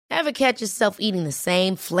Ever catch yourself eating the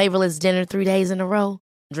same flavorless dinner 3 days in a row?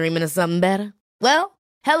 Dreaming of something better? Well,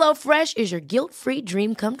 HelloFresh is your guilt-free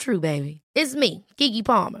dream come true, baby. It's me, Keke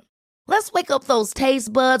Palmer. Let's wake up those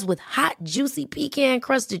taste buds with hot, juicy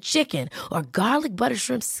pecan-crusted chicken or garlic butter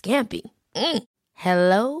shrimp scampi.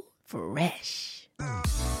 Hello Fresh.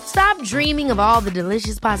 Stop dreaming of all the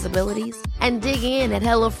delicious possibilities and dig in at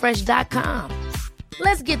HelloFresh.com.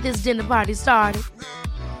 Let's get this dinner party started.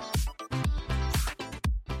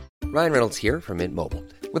 Ryan Reynolds here from Mint Mobile.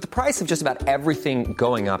 With the price of just about everything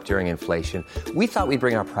going up during inflation, we thought we'd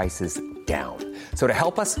bring our prices down. So to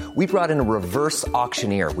help us, we brought in a reverse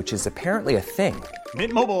auctioneer, which is apparently a thing.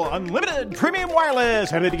 Mint Mobile Unlimited Premium Wireless.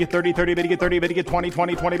 How to get 30, 30, bit to get 30, bit to get 20,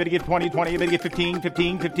 20, 20, bit to get 20, 20, bit to get 15,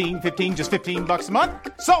 15, 15, 15, just $15 a month?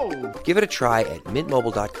 Sold! Give it a try at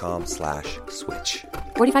mintmobile.com/switch.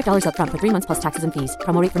 $45 up front for 3 months plus taxes and fees.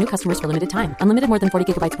 Promo rate for new customers for limited time. Unlimited more than 40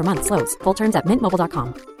 gigabytes per month. Slows full terms at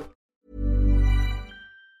mintmobile.com.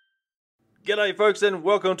 G'day folks and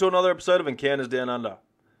welcome to another episode of Encounters Down Under.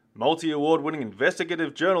 Multi-award winning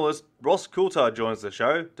investigative journalist Ross Coulthard joins the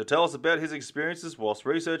show to tell us about his experiences whilst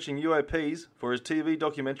researching UAPs for his TV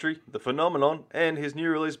documentary The Phenomenon and his new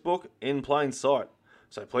release book In Plain Sight.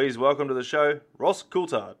 So please welcome to the show Ross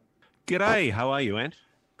Coulthard. G'day, how are you, Ant?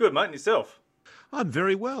 Good mate, and yourself? I'm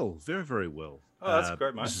very well, very, very well. Oh, that's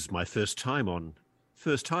great, mate. This is my first time on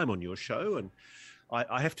your show, and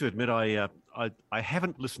I have to admit I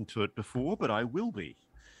haven't listened to it before, but I will be.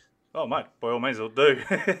 Oh, mate, by all means, it'll do.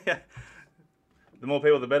 The more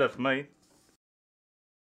people, the better for me.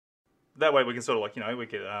 That way we can sort of we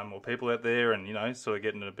get more people out there and, sort of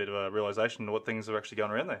getting a bit of a realisation of what things are actually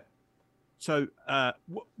going around there. So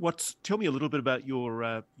tell me a little bit about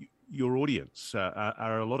your audience.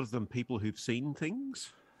 Are a lot of them people who've seen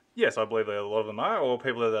things? Yes, I believe a lot of them are, or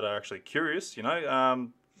people that are actually curious,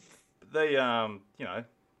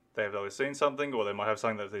 They have always seen something, or they might have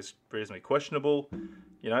something that is reasonably questionable,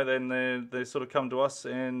 then they sort of come to us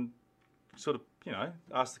and sort of,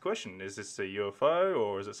 ask the question, is this a UFO,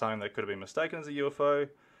 or is it something that could have been mistaken as a UFO?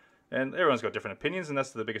 And everyone's got different opinions, and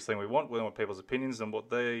that's the biggest thing we want. We want people's opinions and what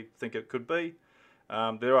they think it could be.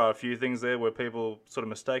 There are a few things there where people sort of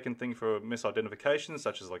mistaken things for misidentification,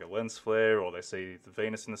 such as like a lens flare, or they see the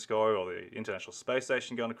Venus in the sky, or the International Space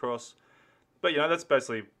Station going across. But, that's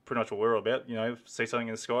basically pretty much what we're all about. See something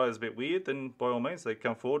in the sky that's a bit weird, then by all means, they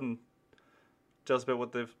come forward and tell us about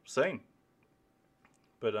what they've seen.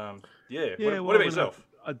 But, what about yourself?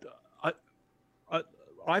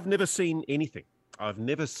 I've never seen anything. I've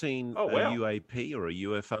never seen a UAP or a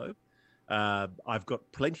UFO. I've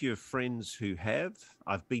got plenty of friends who have.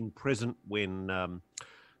 I've been present when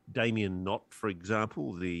Damien Knott, for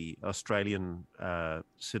example, the Australian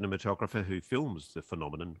cinematographer who films The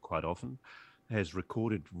Phenomenon quite often, has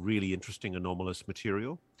recorded really interesting anomalous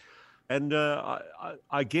material. And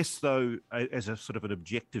I guess, though, as a sort of an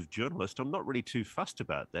objective journalist, I'm not really too fussed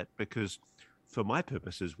about that, because for my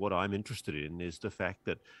purposes, what I'm interested in is the fact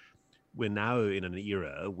that we're now in an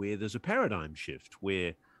era where there's a paradigm shift,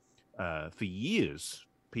 where for years,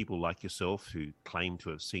 people like yourself who claim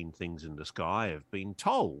to have seen things in the sky have been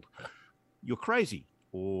told you're crazy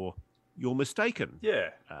or you're mistaken.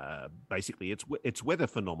 Yeah. Basically, it's weather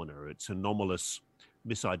phenomena. It's anomalous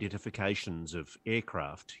misidentifications of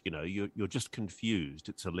aircraft. You're just confused.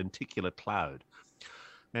 It's a lenticular cloud.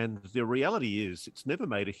 And the reality is, it's never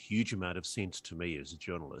made a huge amount of sense to me as a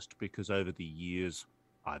journalist, because over the years,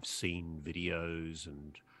 I've seen videos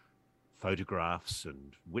and photographs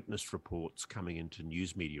and witness reports coming into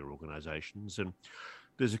news media organizations, and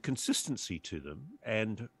there's a consistency to them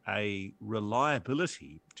and a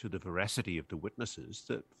reliability to the veracity of the witnesses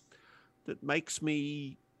that makes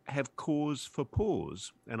me have cause for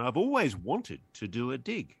pause. And I've always wanted to do a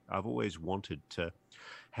dig. I've always wanted to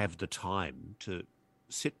have the time to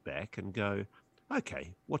sit back and go,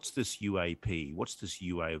 okay, what's this UAP? What's this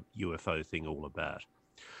UFO thing all about?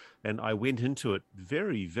 And I went into it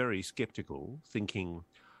very, very skeptical, thinking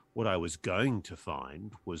what I was going to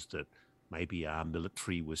find was that maybe our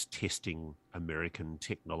military was testing American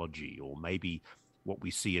technology, or maybe what we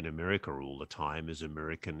see in America all the time is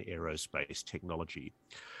American aerospace technology.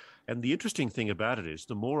 And the interesting thing about it is,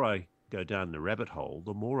 the more I go down the rabbit hole,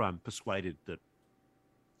 the more I'm persuaded that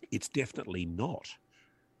it's definitely not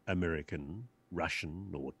American,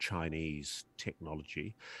 Russian, or Chinese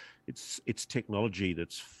technology. It's technology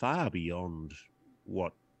that's far beyond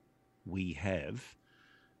what we have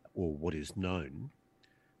or what is known.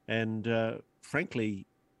 And frankly,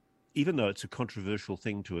 even though it's a controversial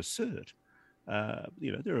thing to assert,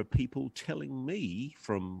 there are people telling me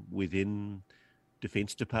from within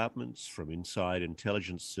defense departments, from inside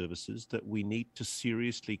intelligence services, that we need to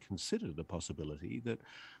seriously consider the possibility that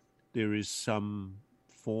there is some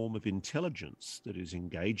form of intelligence that is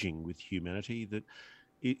engaging with humanity that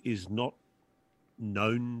is not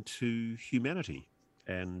known to humanity.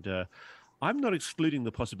 And I'm not excluding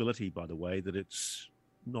the possibility, by the way, that it's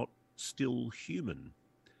not still human.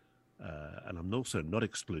 And I'm also not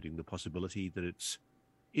excluding the possibility that it's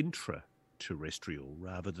intraterrestrial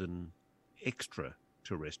rather than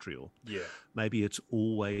extraterrestrial. Yeah. Maybe it's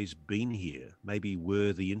always been here. Maybe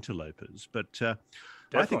we're the interlopers. But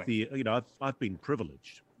I think I've been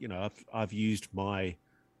privileged. I've used my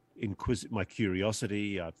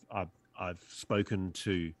curiosity. I've spoken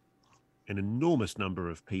to an enormous number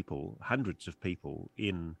of people, hundreds of people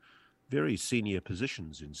in very senior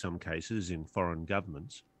positions in some cases in foreign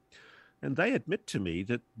governments. And they admit to me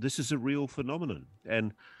that this is a real phenomenon.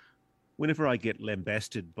 And whenever I get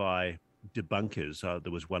lambasted by debunkers,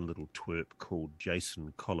 there was one little twerp called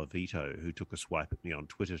Jason Colavito who took a swipe at me on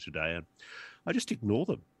Twitter today, and I just ignore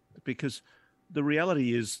them because the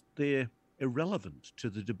reality is they're irrelevant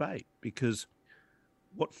to the debate. Because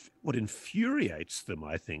what infuriates them,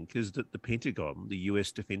 I think, is that the Pentagon, the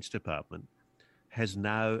US Defense Department, has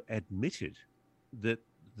now admitted that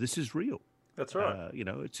this is real. That's right.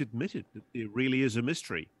 It's admitted that there really is a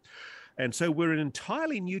mystery. And so we're in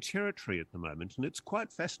entirely new territory at the moment. And it's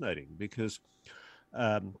quite fascinating because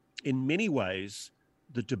in many ways,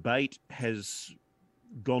 the debate has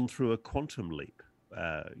gone through a quantum leap.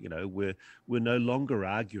 We're no longer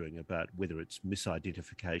arguing about whether it's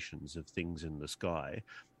misidentifications of things in the sky.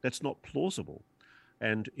 That's not plausible.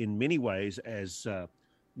 And in many ways, as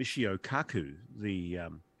Michio Kaku, the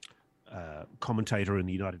commentator in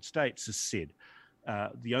the United States, has said,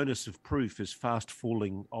 the onus of proof is fast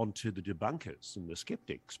falling onto the debunkers and the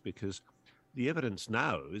skeptics, because the evidence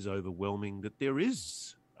now is overwhelming that there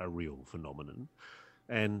is a real phenomenon.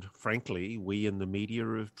 And frankly, we in the media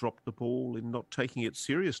have dropped the ball in not taking it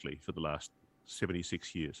seriously for the last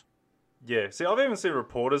 76 years. Yeah, see, I've even seen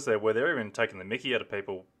reporters there where they're even taking the mickey out of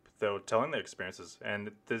people that were telling their experiences,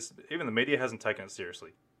 and even the media hasn't taken it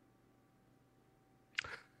seriously.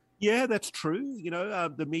 Yeah, that's true.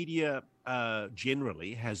 The media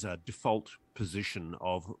generally has a default position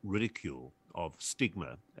of ridicule, of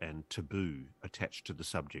stigma and taboo attached to the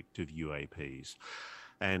subject of UAPs.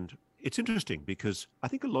 And it's interesting because I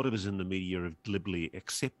think a lot of us in the media have glibly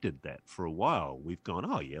accepted that for a while. We've gone,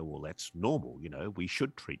 oh, yeah, well, that's normal. We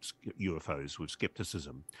should treat UFOs with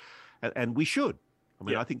skepticism. And we should.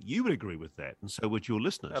 I think you would agree with that, and so would your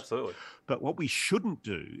listeners. Absolutely. But what we shouldn't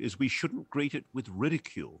do is we shouldn't greet it with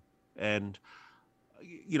ridicule. And,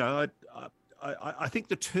 I think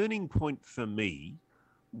the turning point for me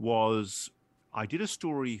was I did a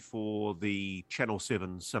story for the Channel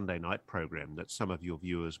 7 Sunday night program that some of your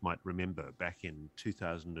viewers might remember back in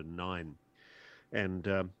 2009. And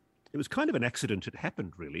it was kind of an accident. It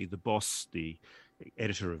happened, really. The boss, the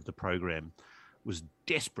editor of the program, was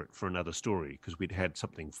desperate for another story because we'd had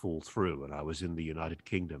something fall through and I was in the United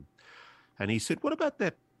Kingdom. And he said, what about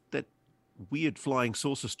that weird flying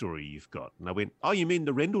saucer story you've got? And I went, oh, you mean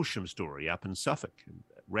the Rendlesham story up in Suffolk,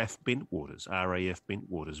 RAF Bentwaters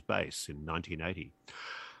base in 1980.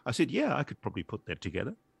 I said, yeah, I could probably put that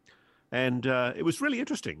together. And it was really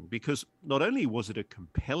interesting because not only was it a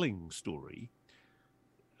compelling story,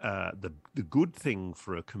 the good thing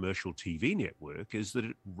for a commercial TV network is that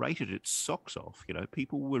it rated its socks off.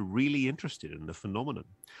 People were really interested in the phenomenon.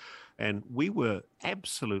 And we were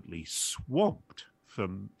absolutely swamped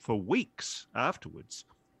for weeks afterwards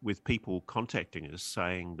with people contacting us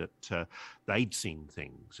saying that they'd seen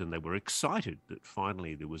things and they were excited that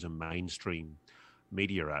finally there was a mainstream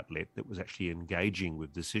media outlet that was actually engaging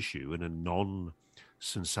with this issue in a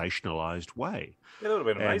non-sensationalized way. Yeah, that would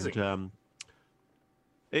have been amazing. And,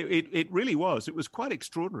 it really was. It was quite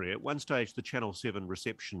extraordinary. At one stage, the Channel 7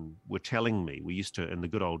 reception were telling me, we used to, in the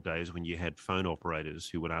good old days when you had phone operators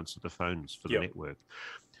who would answer the phones for the network,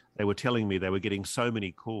 they were telling me they were getting so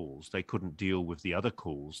many calls they couldn't deal with the other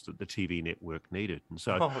calls that the TV network needed, and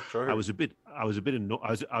so I was a bit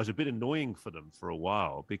annoying for them for a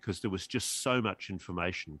while because there was just so much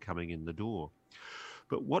information coming in the door.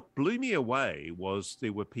 But what blew me away was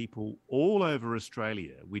there were people all over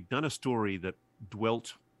Australia. We'd done a story that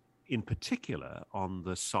dwelt in particular on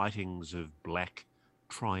the sightings of black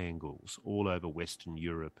triangles all over Western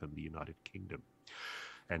Europe and the United Kingdom.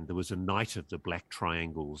 And there was a night of the black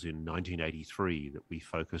triangles in 1983 that we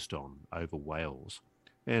focused on over Wales.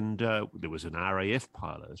 And there was an RAF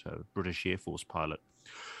pilot, a British Air Force pilot,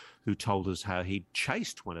 who told us how he'd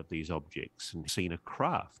chased one of these objects and seen a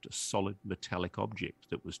craft, a solid metallic object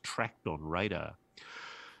that was tracked on radar.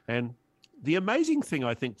 And the amazing thing,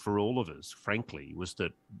 I think, for all of us, frankly, was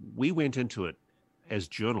that we went into it as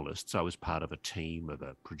journalists. I was part of a team of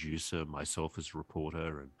a producer, myself as a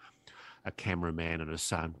reporter, and a cameraman and a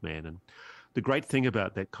sound man. And the great thing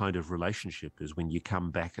about that kind of relationship is when you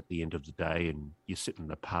come back at the end of the day and you sit in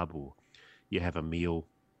the pub or you have a meal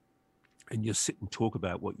and you sit and talk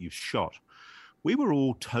about what you've shot, we were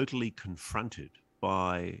all totally confronted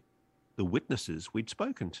by the witnesses we'd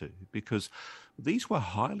spoken to, because these were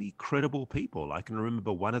highly credible people. I can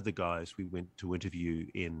remember one of the guys we went to interview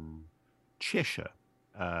in Cheshire,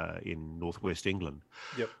 in northwest England,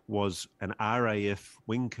 was an RAF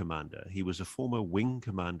wing commander. He was a former wing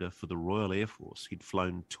commander for the Royal Air Force. He'd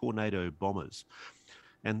flown Tornado bombers.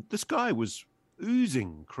 And this guy was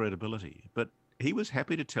oozing credibility, but he was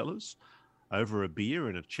happy to tell us over a beer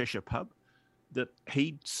in a Cheshire pub that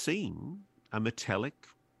he'd seen a metallic,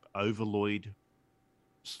 ovoid,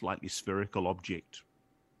 slightly spherical object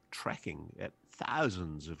tracking at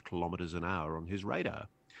thousands of kilometers an hour on his radar.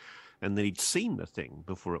 And then he'd seen the thing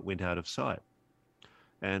before it went out of sight.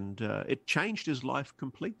 And it changed his life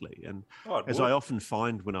completely. And as I often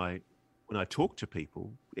find when I talk to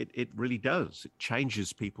people, it really does. It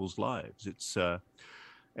changes people's lives. It's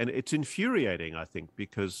and it's infuriating, I think,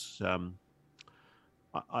 because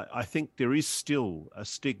I think there is still a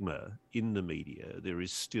stigma in the media. There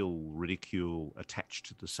is still ridicule attached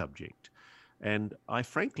to the subject. And I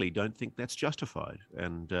frankly don't think that's justified.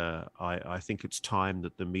 And I think it's time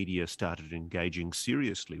that the media started engaging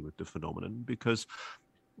seriously with the phenomenon, because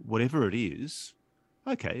whatever it is,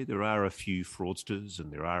 okay, there are a few fraudsters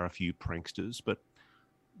and there are a few pranksters, but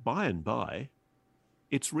by and by,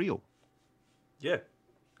 it's real. Yeah,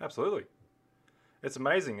 absolutely. It's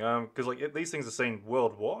amazing because these things are seen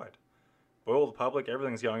worldwide by all the public.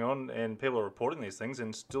 Everything's going on, and people are reporting these things,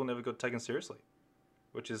 and still never got taken seriously.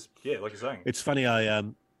 Which is, yeah, like you're saying. It's funny. I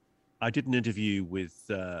did an interview with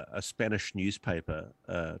a Spanish newspaper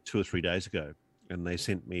 2 or 3 days ago, and they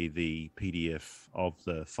sent me the PDF of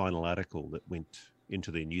the final article that went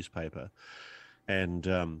into their newspaper.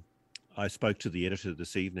 And I spoke to the editor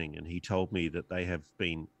this evening, and he told me that they have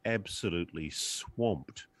been absolutely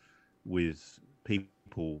swamped with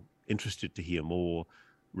people interested to hear more,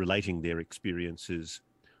 relating their experiences,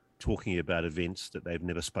 talking about events that they've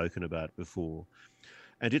never spoken about before.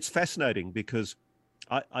 And it's fascinating because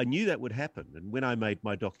I knew that would happen. And when I made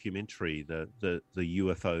my documentary, the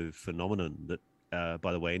UFO phenomenon that,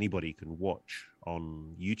 by the way, anybody can watch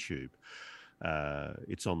on YouTube,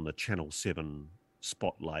 it's on the Channel 7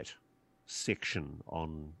 Spotlight section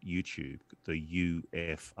on YouTube, the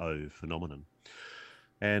UFO phenomenon.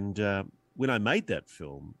 And when I made that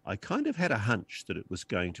film, I kind of had a hunch that it was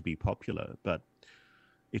going to be popular, but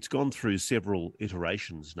it's gone through several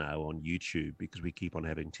iterations now on YouTube because we keep on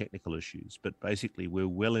having technical issues. But basically, we're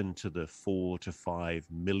well into the 4 to 5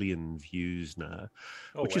 million views now,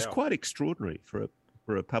 which is quite extraordinary for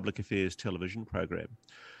a public affairs television program.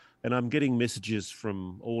 And I'm getting messages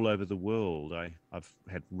from all over the world. I've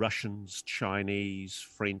had Russians, Chinese,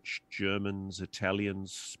 French, Germans,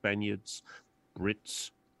 Italians, Spaniards,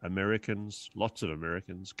 Brits, Americans, lots of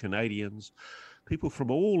Americans, Canadians. People from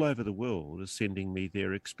all over the world are sending me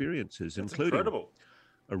their experiences, That's including incredible.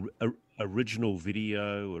 Original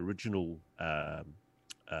video, original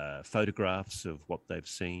photographs of what they've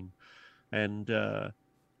seen. And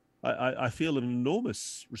I feel an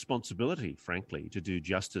enormous responsibility, frankly, to do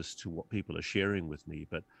justice to what people are sharing with me.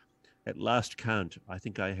 But at last count, I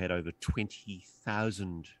think I had over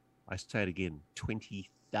 20,000, I say it again,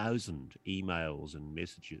 20,000 emails and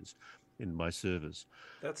messages in my servers.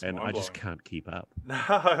 That's and mind-blowing. I just can't keep up. No,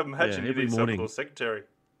 I imagine every you need morning. some secretary.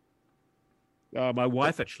 My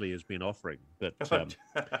wife actually has been offering, but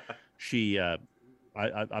she,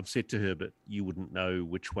 I've said to her, but you wouldn't know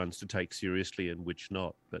which ones to take seriously and which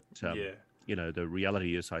not. But, you know, the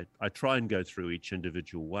reality is I try and go through each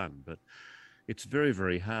individual one, but it's very,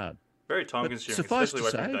 very hard. Very time-consuming, suffice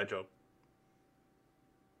especially to away from say- your day job.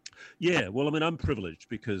 Yeah, well, I mean, I'm privileged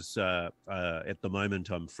because at the moment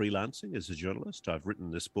I'm freelancing as a journalist. I've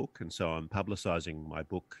written this book, and so I'm publicizing my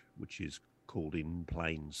book, which is called In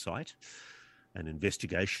Plain Sight, an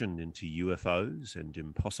investigation into UFOs and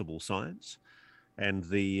impossible science. And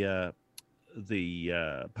the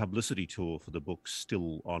publicity tour for the book's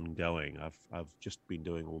still ongoing. I've just been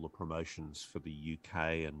doing all the promotions for the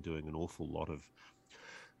UK and doing an awful lot of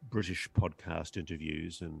British podcast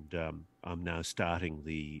interviews, and I'm now starting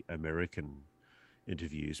the American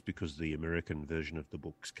interviews because the American version of the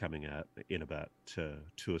book's coming out in about 2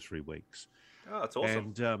 or 3 weeks. Oh, that's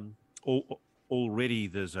awesome. And already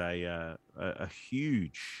there's a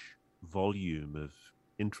huge volume of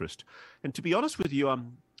interest. And to be honest with you,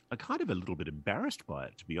 I'm kind of a little bit embarrassed by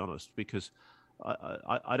it, to be honest, because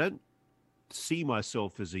I don't see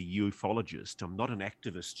myself as a ufologist. I'm not an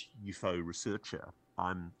activist UFO researcher.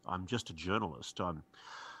 I'm just a journalist.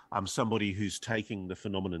 I'm somebody who's taking the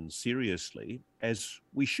phenomenon seriously, as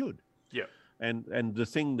we should. Yeah. And the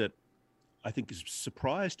thing that I think has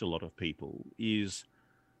surprised a lot of people is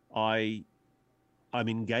I'm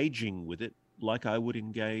engaging with it like I would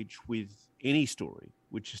engage with any story,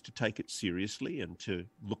 which is to take it seriously and to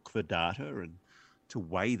look for data and to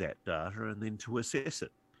weigh that data and then to assess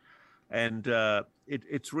it. And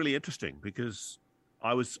it's really interesting because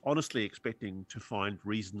I was honestly expecting to find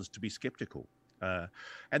reasons to be skeptical.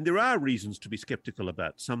 And there are reasons to be skeptical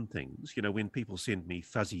about some things. You know, when people send me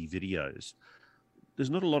fuzzy videos, there's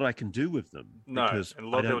not a lot I can do with them because and a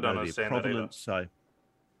lot I of people don't don't know their understand that either. provenance. So,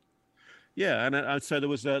 yeah, and so there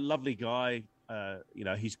was a lovely guy.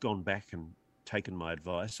 He's gone back and taken my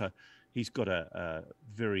advice. So he's got a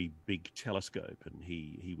very big telescope, and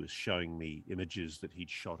he was showing me images that he'd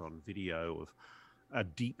shot on video of a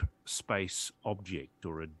deep space object,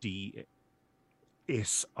 or a DSO,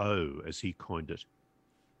 as he coined it.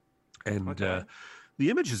 And the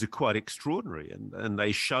images are quite extraordinary, and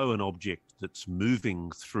they show an object that's moving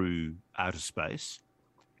through outer space,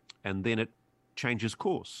 and then it changes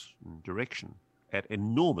course and direction at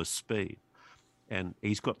enormous speed. And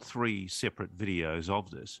he's got 3 separate videos of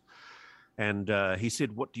this. And he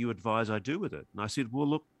said, "What do you advise I do with it?" And I said, "Well,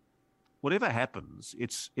 look, whatever happens,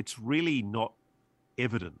 it's really not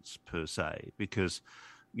evidence per se, because,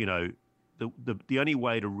 you know, the only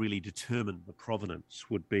way to really determine the provenance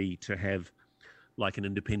would be to have like an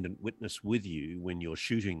independent witness with you when you're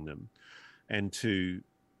shooting them, and to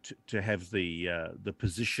have the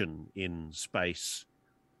position in space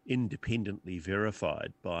independently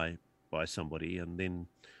verified by somebody, and then,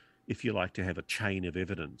 if you like, to have a chain of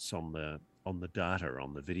evidence on the data,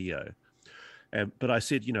 on the video." But I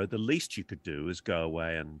said, you know, the least you could do is go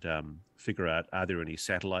away and figure out, are there any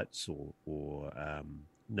satellites or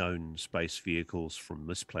known space vehicles from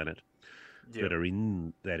this planet that are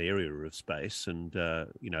in that area of space, and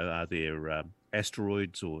are there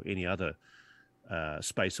asteroids or any other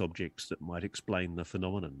space objects that might explain the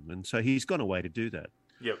phenomenon? And so he's gone away to do that.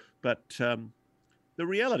 Yep. But the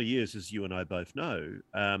reality is, as you and I both know,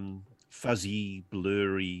 fuzzy,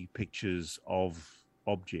 blurry pictures of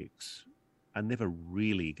objects are never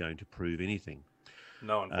really going to prove anything.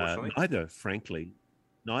 No, unfortunately.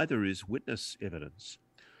 Neither is witness evidence.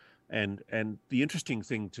 And the interesting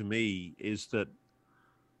thing to me is that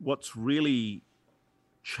what's really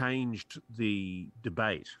changed the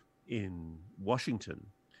debate in Washington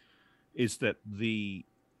is that the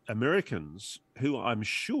Americans, who I'm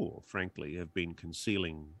sure, frankly, have been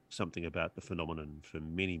concealing something about the phenomenon for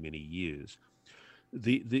many, many years,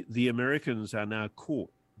 the Americans are now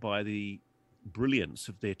caught by the brilliance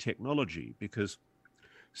of their technology, because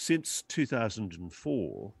since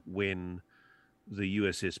 2004, when the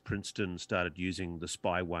USS Princeton started using the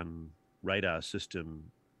Spy-1 radar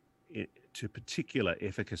system to particular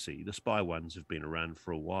efficacy, the Spy-1s have been around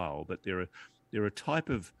for a while, but they're a type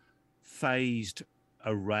of phased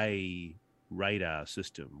array radar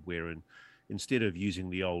system where instead of using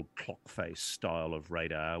the old clock face style of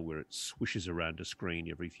radar where it swishes around a screen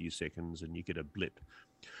every few seconds and you get a blip,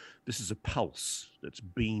 this is a pulse that's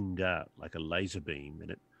beamed out like a laser beam,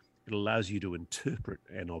 and it allows you to interpret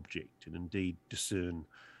an object and indeed discern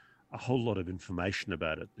a whole lot of information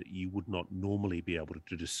about it that you would not normally be able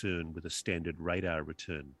to discern with a standard radar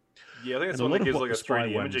return. Yeah, I think it's one that gives like a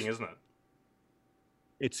 3D imaging, isn't it?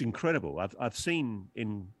 It's incredible. I've seen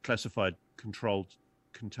in classified controlled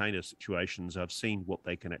container situations, I've seen what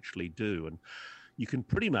they can actually do. And you can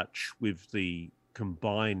pretty much, with the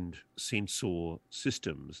combined sensor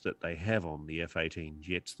systems that they have on the F-18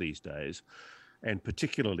 jets these days, and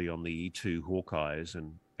particularly on the E-2 Hawkeyes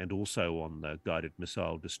and also on the guided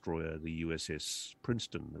missile destroyer, the USS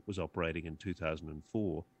Princeton, that was operating in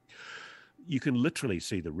 2004, you can literally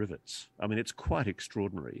see the rivets. I mean, it's quite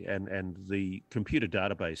extraordinary. And the computer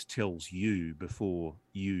database tells you, before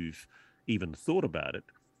you've even thought about it,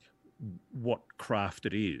 what craft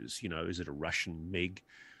it is. You know, is it a Russian MiG?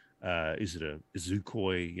 Is it a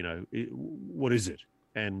Sukhoi? You know, what is it?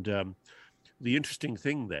 And the interesting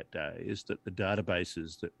thing that day is that the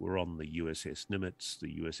databases that were on the USS Nimitz,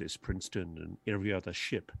 the USS Princeton, and every other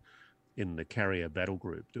ship in the carrier battle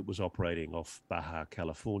group that was operating off Baja,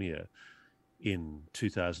 California in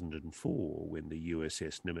 2004, when the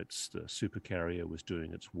USS Nimitz, the supercarrier, was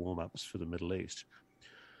doing its warm-ups for the Middle East,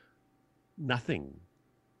 nothing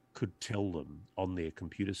could tell them on their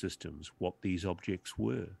computer systems what these objects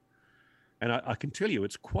were. And I can tell you,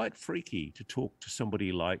 it's quite freaky to talk to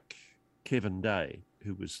somebody like Kevin Day,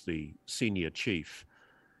 who was the senior chief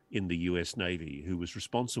in the US Navy, who was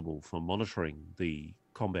responsible for monitoring the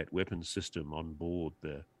combat weapons system on board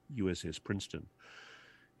the USS Princeton.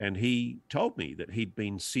 And he told me that he'd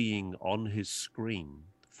been seeing on his screen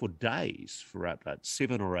for days, for about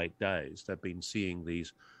 7 or 8 days, they've been seeing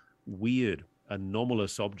these weird,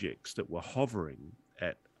 anomalous objects that were hovering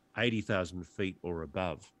at 80,000 feet or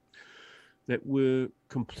above that were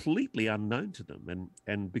completely unknown to them.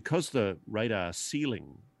 And because the radar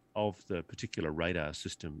ceiling of the particular radar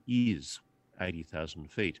system is 80,000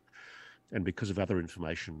 feet, and because of other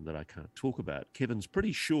information that I can't talk about, Kevin's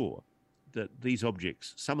pretty sure that these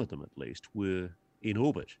objects, some of them at least, were in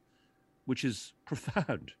orbit, which is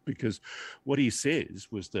profound, because what he says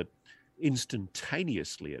was that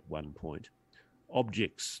instantaneously at one point,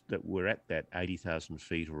 objects that were at that 80,000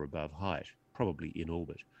 feet or above height, probably in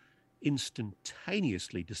orbit,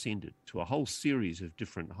 instantaneously descended to a whole series of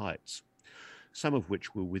different heights, some of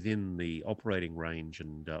which were within the operating range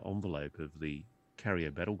and envelope of the carrier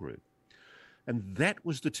battle group. And that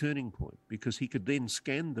was the turning point, because he could then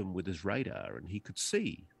scan them with his radar and he could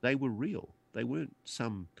see they were real. They weren't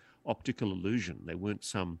some optical illusion. They weren't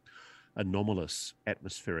some anomalous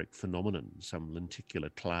atmospheric phenomenon, some lenticular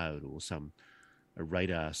cloud or some a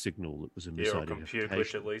radar signal that was a misidentification. Or a computer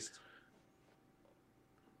glitch at least.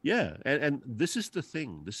 Yeah, and this is the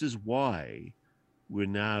thing. This is why we're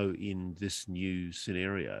now in this new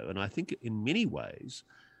scenario. And I think in many ways,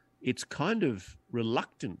 it's kind of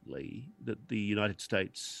reluctantly that the United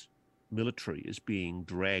States military is being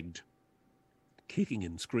dragged, kicking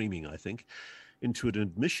and screaming, I think, into an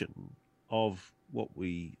admission of what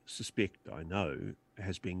we suspect, I know,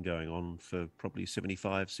 has been going on for probably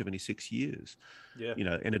 75, 76 years. Yeah. You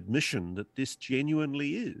know, an admission that this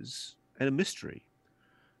genuinely is a mystery.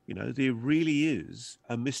 You know, there really is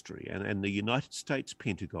a mystery. And the United States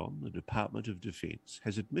Pentagon, the Department of Defense,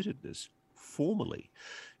 has admitted this formally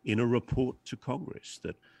in a report to Congress,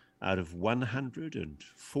 that out of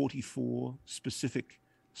 144 specific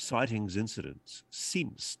sightings incidents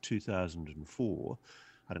since 2004,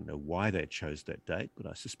 I don't know why they chose that date, but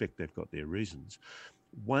I suspect they've got their reasons,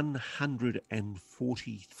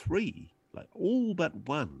 143, like all but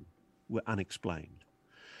one, were unexplained.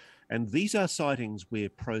 And these are sightings where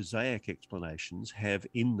prosaic explanations have,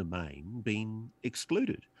 in the main, been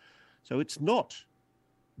excluded. So it's not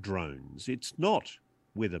drones, it's not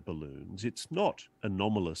weather balloons, it's not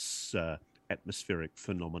anomalous atmospheric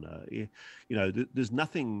phenomena. You know, there's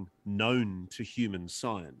nothing known to human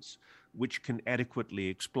science which can adequately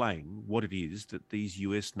explain what it is that these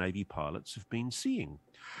US Navy pilots have been seeing.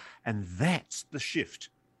 And that's the shift.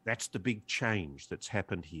 That's the big change that's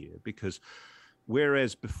happened here, because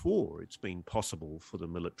whereas before it's been possible for the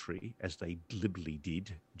military, as they glibly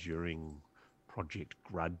did during Project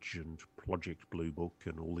Grudge and Project Blue Book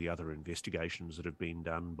and all the other investigations that have been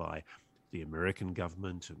done by the American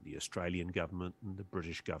government and the Australian government and the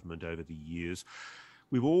British government over the years,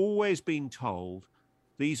 we've always been told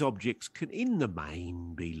these objects can, in the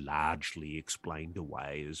main, be largely explained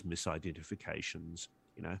away as misidentifications.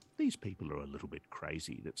 You know, these people are a little bit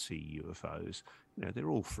crazy that see UFOs. You know, they're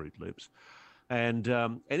all Fruit Loops. And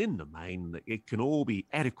in the main, it can all be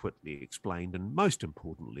adequately explained. And most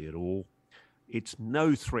importantly at all, it's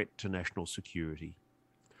no threat to national security.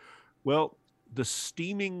 Well, the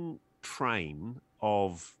steaming train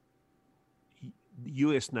of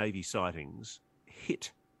US Navy sightings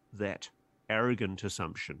hit that arrogant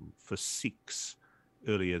assumption for 6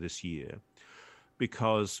 earlier this year,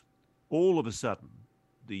 because all of a sudden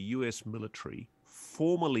the US military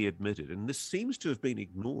formally admitted, and this seems to have been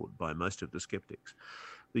ignored by most of the skeptics,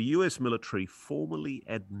 the US military formally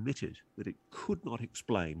admitted that it could not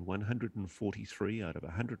explain 143 out of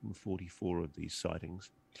 144 of these sightings.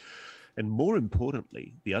 And more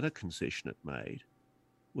importantly, the other concession it made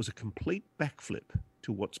was a complete backflip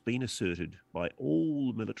to what's been asserted by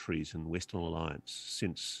all militaries in the Western Alliance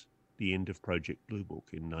since the end of Project Blue Book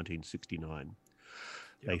in 1969.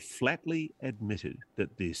 Yep. They flatly admitted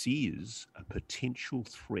that this is a potential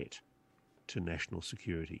threat to national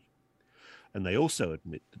security. And they also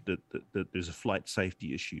admit that there's a flight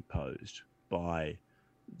safety issue posed by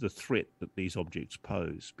the threat that these objects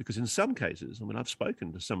pose. Because in some cases, I mean, I've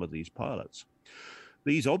spoken to some of these pilots,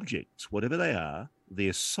 these objects, whatever they are,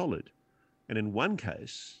 they're solid. And in one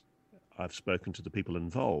case, I've spoken to the people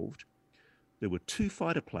involved, there were 2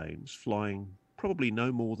 fighter planes flying probably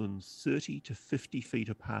no more than 30 to 50 feet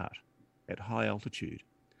apart at high altitude.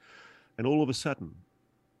 And all of a sudden,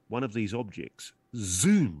 one of these objects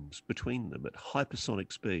zooms between them at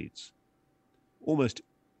hypersonic speeds, almost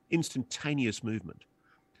instantaneous movement.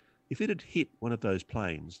 If it had hit one of those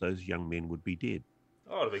planes, those young men would be dead.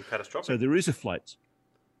 Oh, it would have been catastrophic. So there is a flight.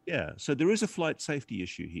 Yeah, so there is a flight safety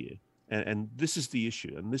issue here. And this is the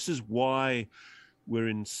issue. And this is why we're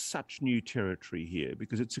in such new territory here,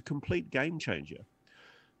 because it's a complete game changer.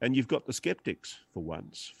 And you've got the skeptics, for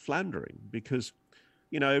once, floundering, because,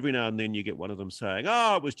 every now and then you get one of them saying,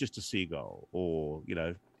 oh, it was just a seagull, or,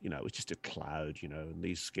 it was just a cloud, and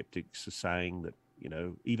these skeptics are saying that,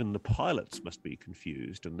 even the pilots must be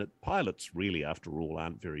confused, and that pilots really, after all,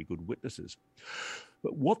 aren't very good witnesses.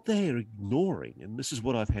 But what they're ignoring, and this is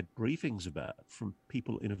what I've had briefings about from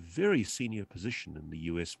people in a very senior position in the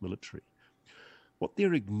US military, what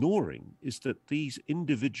they're ignoring is that these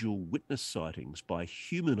individual witness sightings by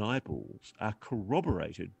human eyeballs are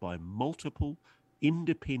corroborated by multiple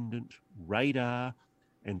independent radar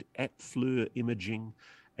and at-FLIR imaging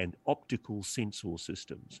and optical sensor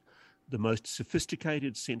systems, the most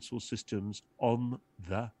sophisticated sensor systems on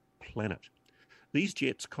the planet. These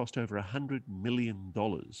jets cost over $100 million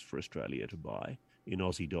for Australia to buy in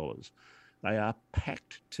Aussie dollars. They are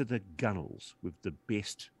packed to the gunnels with the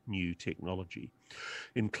best new technology,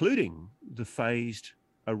 including the phased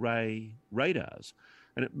array radars.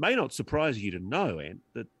 And it may not surprise you to know, Ant,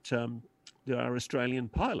 that there are Australian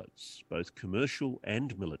pilots, both commercial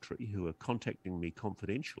and military, who are contacting me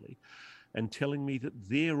confidentially and telling me that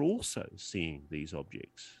they're also seeing these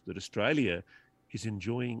objects, that Australia is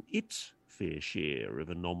enjoying its fair share of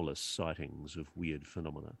anomalous sightings of weird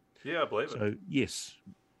phenomena. Yeah, I believe it. So, yes,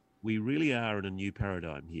 we really are in a new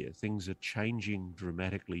paradigm here. Things are changing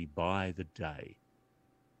dramatically by the day.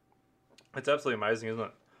 It's absolutely amazing, isn't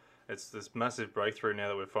it? It's this massive breakthrough now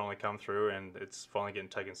that we've finally come through, and it's finally getting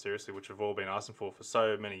taken seriously, which we've all been asking for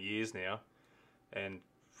so many years now, and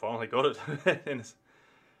finally got it.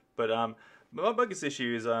 But my biggest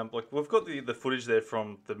issue is we've got the footage there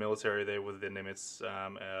from the military there with the Nimitz,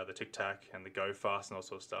 the Tic Tac, and the Go Fast and all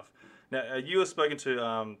sort of stuff. Now you were speaking to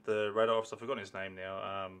the radar officer. I've forgotten his name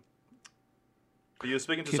now. But you were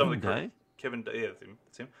speaking to some of the crew. Kevin Day, yeah,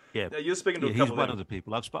 that's him. Yeah, now, you're speaking to a couple. He's one of the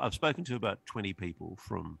people. I've spoken to about 20 people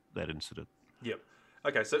from that incident. Yep.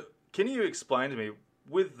 Okay, so can you explain to me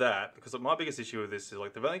with that, because my biggest issue with this is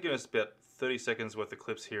they've only given us about 30 seconds worth of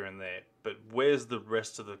clips here and there, but where's the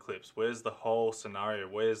rest of the clips? Where's the whole scenario?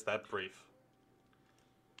 Where's that brief?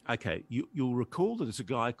 Okay, you'll recall that there's a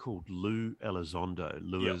guy called Luis Elizondo,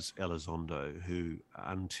 who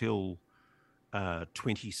until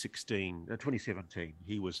 2017,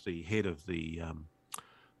 he was the head of the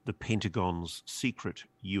Pentagon's secret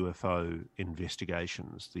UFO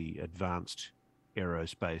investigations, the Advanced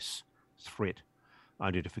Aerospace Threat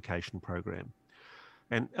Identification Program.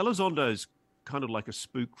 And Elizondo's kind of like a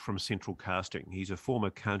spook from Central Casting. He's a former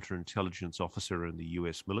counterintelligence officer in the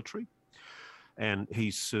US military, and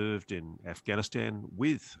he's served in Afghanistan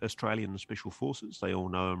with Australian Special Forces. They all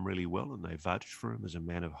know him really well, and they vouched for him as a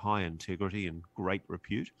man of high integrity and great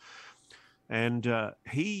repute. And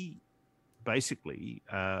he basically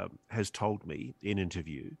has told me in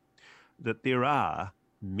interview that there are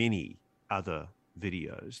many other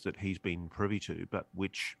videos that he's been privy to, but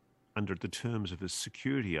which, under the terms of his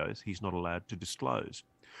security oath, he's not allowed to disclose.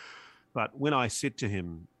 But when I said to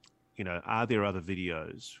him, are there other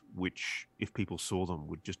videos which, if people saw them,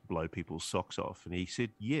 would just blow people's socks off? And he said,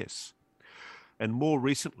 yes. And more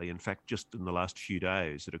recently, in fact, just in the last few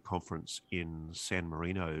days at a conference in San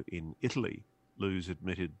Marino in Italy, Luz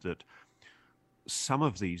admitted that some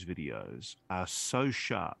of these videos are so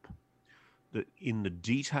sharp that in the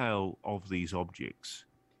detail of these objects,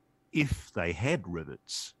 if they had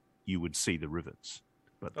rivets, you would see the rivets,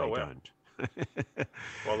 but they don't.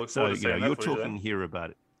 Well, look so, you're talking here about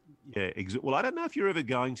it. Yeah, well, I don't know if you're ever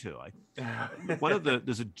going to.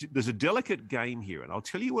 There's a delicate game here, and I'll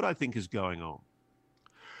tell you what I think is going on.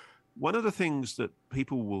 One of the things that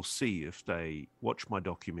people will see if they watch my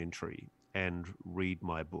documentary and read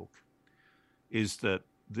my book is that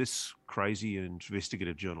this crazy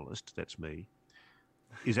investigative journalist, that's me,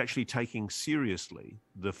 is actually taking seriously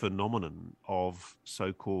the phenomenon of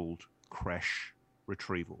so-called crash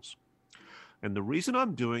retrievals. And the reason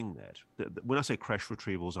I'm doing that, when I say crash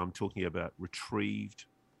retrievals, I'm talking about retrieved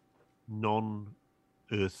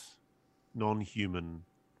non-Earth, non-human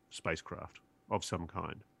spacecraft of some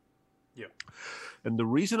kind. Yeah. And the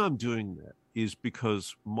reason I'm doing that is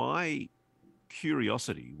because my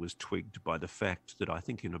curiosity was twigged by the fact that I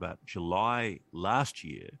think in about July last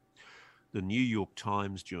year, the New York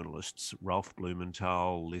Times journalists Ralph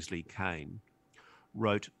Blumenthal, Leslie Kean,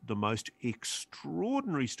 wrote the most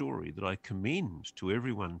extraordinary story that I commend to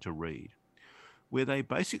everyone to read, where they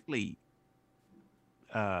basically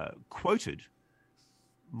quoted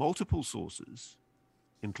multiple sources,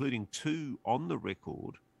 including 2 on the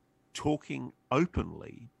record, talking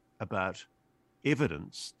openly about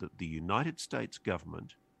evidence that the United States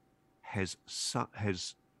government has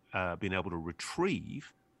been able to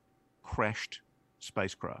retrieve crashed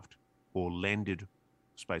spacecraft or landed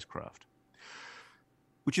spacecraft,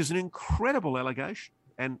 which is an incredible allegation.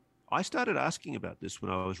 And I started asking about this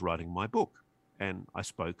when I was writing my book, and I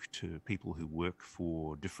spoke to people who work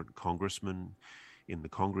for different congressmen in the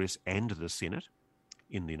Congress and the Senate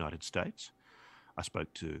in the United States. I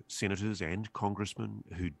spoke to senators and congressmen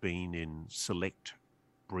who'd been in select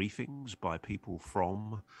briefings by people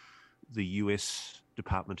from the US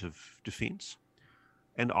Department of Defense.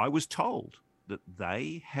 And I was told that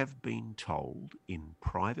they have been told in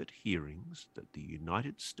private hearings that the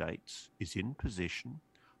United States is in possession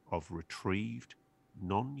of retrieved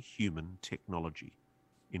non-human technology,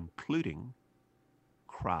 including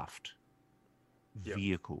craft,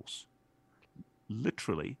 vehicles,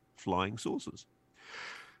 literally flying saucers.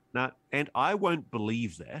 Now, and I won't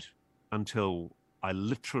believe that until I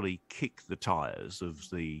literally kick the tires of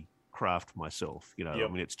the craft myself. I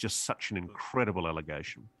mean, it's just such an incredible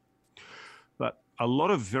allegation. But a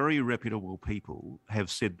lot of very reputable people have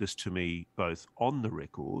said this to me both on the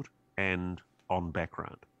record and on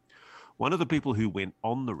background. One of the people who went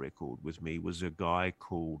on the record with me was a guy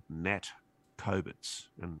called Nat Kobitz,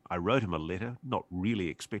 and I wrote him a letter, not really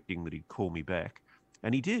expecting that he'd call me back,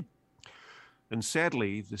 and he did. And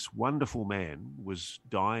sadly, this wonderful man was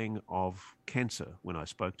dying of cancer when I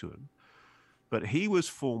spoke to him. But he was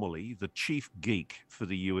formerly the chief geek for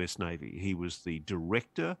the US Navy. He was the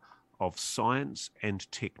director of science and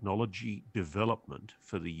technology development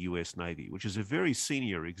for the US Navy, which is a very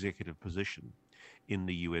senior executive position in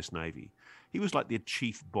the US Navy. He was like their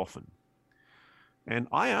chief boffin. And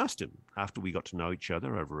I asked him, after we got to know each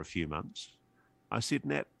other over a few months, I said,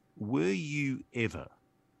 Nat, were you ever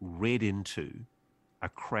read into a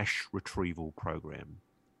crash retrieval program,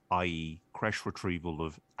 i.e. crash retrieval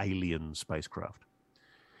of alien spacecraft?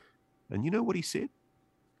 And you know what he said?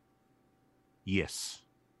 Yes.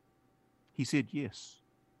 He said yes.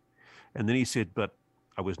 And then he said, but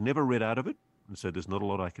I was never read out of it, and so there's not a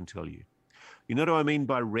lot I can tell you. You know what I mean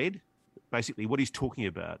by read? Basically, what he's talking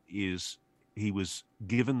about is he was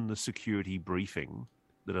given the security briefing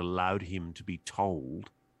that allowed him to be told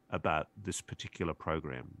about this particular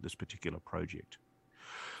program, this particular project.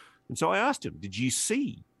 And so I asked him, did you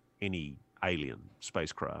see any alien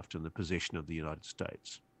spacecraft in the possession of the United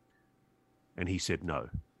States? And he said no.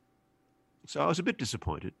 So I was a bit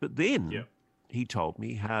disappointed. But then he told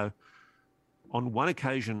me how on one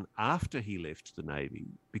occasion after he left the Navy,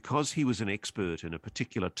 because he was an expert in a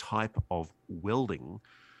particular type of welding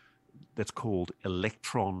that's called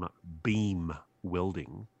electron beam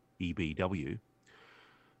welding, EBW,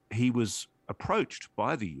 he was approached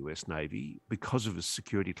by the US Navy because of his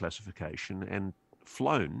security classification and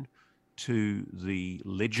flown to the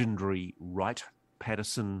legendary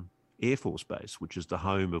Wright-Patterson Air Force Base, which is the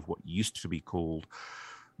home of what used to be called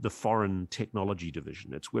the Foreign Technology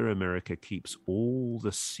Division. It's where America keeps all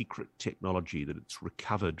the secret technology that it's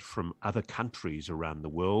recovered from other countries around the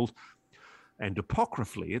world. And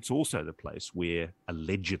apocryphally, it's also the place where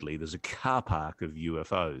allegedly there's a car park of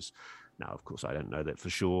UFOs. Now, of course, I don't know that for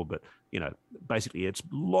sure, but, basically it's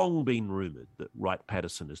long been rumored that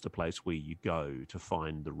Wright-Patterson is the place where you go to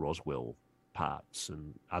find the Roswell parts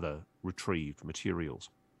and other retrieved materials.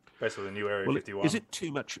 Basically the new Area 51. Is it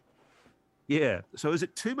too much? Yeah. So is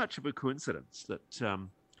it too much of a coincidence that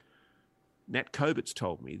Nat Kobitz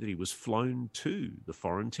told me that he was flown to the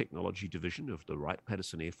Foreign Technology Division of the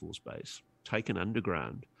Wright-Patterson Air Force Base, taken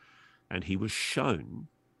underground, and he was shown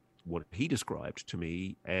what he described to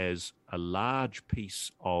me as a large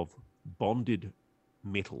piece of bonded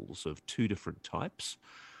metals of 2 different types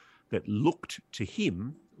that looked to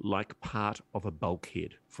him like part of a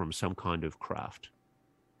bulkhead from some kind of craft.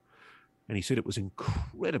 And he said it was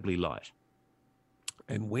incredibly light.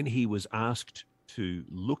 And when he was asked to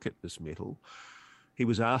look at this metal, he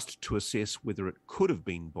was asked to assess whether it could have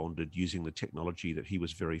been bonded using the technology that he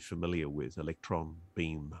was very familiar with, electron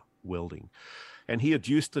beam welding. And he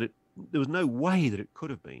adduced that there was no way that it could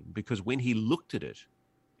have been, because when he looked at it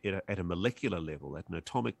at a molecular level, at an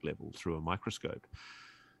atomic level through a microscope,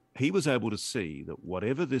 he was able to see that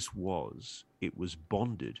whatever this was, it was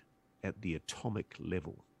bonded at the atomic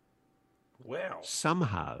level. Wow.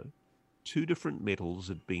 Somehow, 2 different metals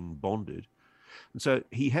had been bonded. And so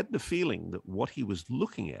he had the feeling that what he was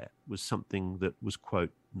looking at was something that was,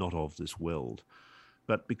 quote, not of this world.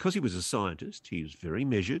 But because he was a scientist, he was very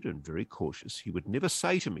measured and very cautious. He would never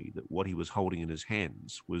say to me that what he was holding in his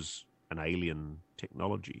hands was an alien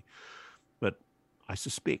technology. But I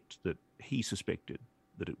suspect that he suspected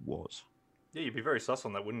that it was. Yeah, you'd be very sus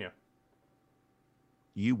on that, wouldn't you?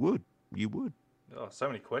 You would. You would. Oh, so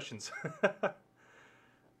many questions.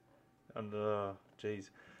 And,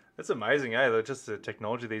 geez. It's amazing, eh? That just the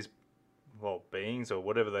technology these, well, beings or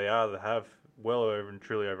whatever they are that have well over and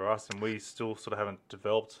truly over us, and we still sort of haven't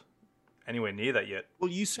developed anywhere near that yet.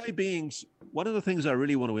 Well, you say beings. One of the things I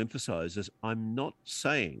really want to emphasize is I'm not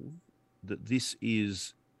saying that this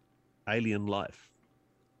is alien life.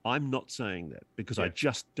 I'm not saying that because I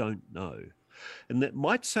just don't know. And that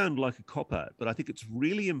might sound like a cop-out, but I think it's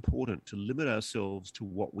really important to limit ourselves to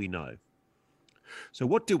what we know. So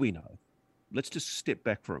what do we know? Let's just step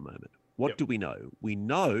back for a moment. What do we know? We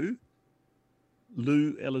know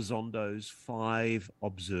Lou Elizondo's 5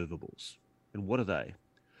 observables. And what are they?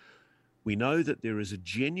 We know that there is a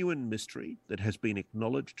genuine mystery that has been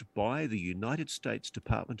acknowledged by the United States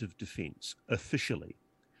Department of Defense officially,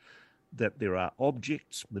 that there are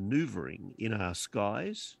objects maneuvering in our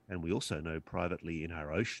skies, and we also know privately in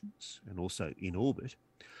our oceans and also in orbit,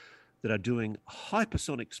 that are doing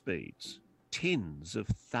hypersonic speeds, tens of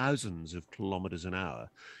thousands of kilometers an hour.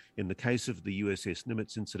 In the case of the USS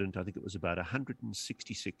Nimitz incident, I think it was about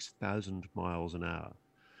 166,000 miles an hour.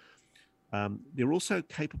 They're also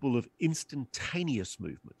capable of instantaneous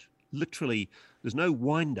movement. Literally, there's no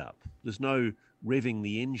wind-up, there's no revving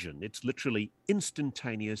the engine. It's literally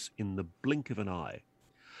instantaneous in the blink of an eye.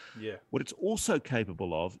 Yeah. What it's also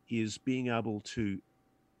capable of is being able to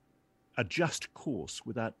adjust course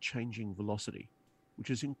without changing velocity, which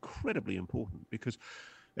is incredibly important because,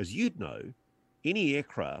 as you'd know, any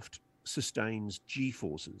aircraft sustains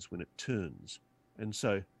G-forces when it turns. And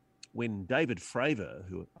so when David Fravor,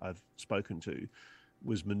 who I've spoken to,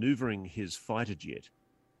 was maneuvering his fighter jet,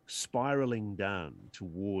 spiraling down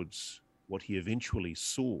towards what he eventually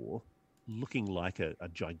saw looking like a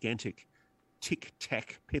gigantic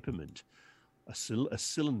tic-tac peppermint, a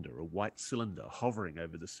cylinder, a white cylinder hovering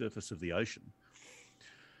over the surface of the ocean.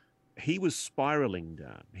 He was spiraling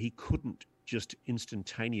down. He couldn't just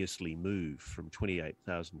instantaneously move from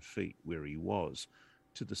 28,000 feet where he was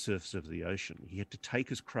to the surface of the ocean. He had to take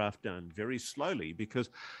his craft down very slowly because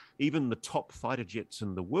even the top fighter jets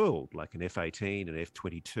in the world, like an F-18, an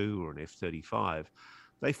F-22 or an F-35,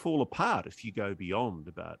 they fall apart if you go beyond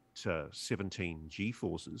about 17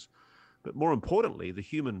 G-forces. But more importantly, the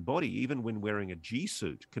human body, even when wearing a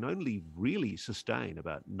G-suit, can only really sustain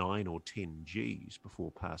about 9 or 10 Gs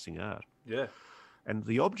before passing out. Yeah. And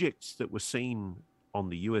the objects that were seen on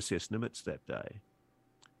the USS Nimitz that day,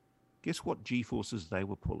 guess what G-forces they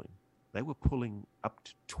were pulling? They were pulling up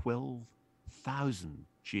to 12,000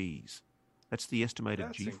 Gs. That's the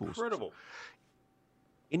estimated G-forces. That's incredible.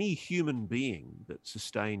 Any human being that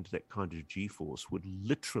sustained that kind of G-force would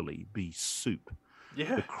literally be soup.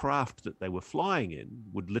 Yeah. The craft that they were flying in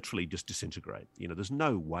would literally just disintegrate. You know, there's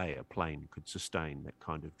no way a plane could sustain that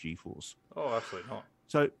kind of G-force. Oh, absolutely not.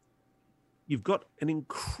 So you've got an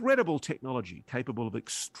incredible technology capable of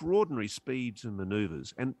extraordinary speeds and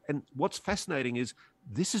maneuvers. And what's fascinating is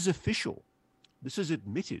this is official. This is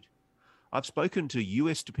admitted. I've spoken to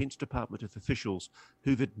US Defense Department officials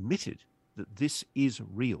who've admitted that this is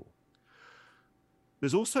real.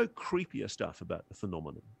 There's also creepier stuff about the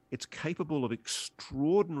phenomenon. It's capable of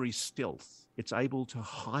extraordinary stealth. It's able to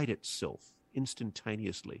hide itself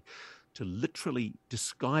instantaneously, to literally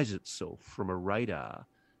disguise itself from a radar,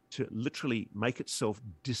 to literally make itself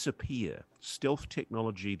disappear. Stealth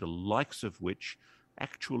technology, the likes of which,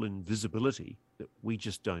 actual invisibility that we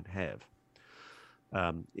just don't have.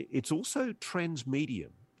 It's also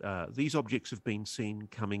transmedium. These objects have been seen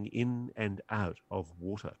coming in and out of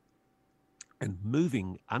water and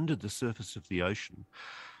moving under the surface of the ocean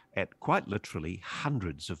at quite literally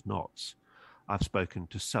hundreds of knots. I've spoken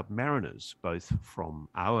to submariners, both from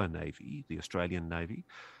our Navy, the Australian Navy,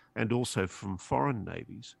 and also from foreign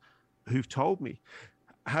navies, who've told me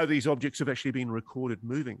how these objects have actually been recorded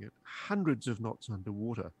moving at hundreds of knots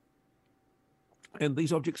underwater. And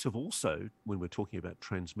these objects have also, when we're talking about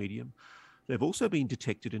transmedium, they've also been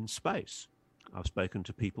detected in space. I've spoken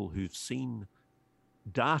to people who've seen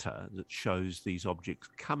data that shows these objects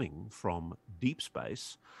coming from deep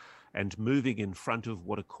space and moving in front of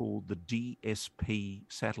what are called the DSP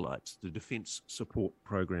satellites, the Defense Support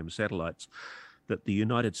Program satellites, that the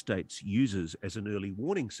United States uses as an early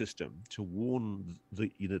warning system to warn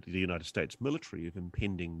the United States military of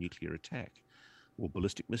impending nuclear attack or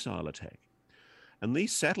ballistic missile attack. And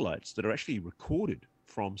these satellites that are actually recorded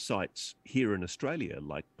from sites here in Australia,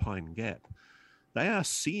 like Pine Gap, they are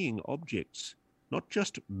seeing objects not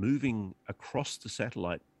just moving across the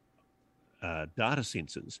satellite data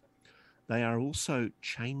sensors, they are also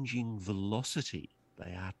changing velocity.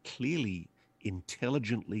 They are clearly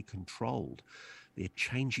intelligently controlled. They're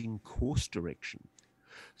changing course direction.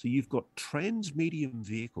 So you've got transmedium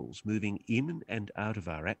vehicles moving in and out of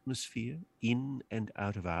our atmosphere, in and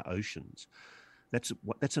out of our oceans.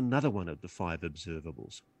 That's another one of the 5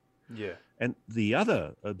 observables. Yeah. And the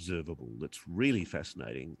other observable that's really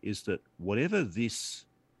fascinating is that whatever this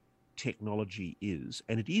technology is,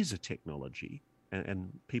 and it is a technology,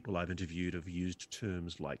 and people I've interviewed have used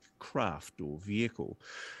terms like craft or vehicle,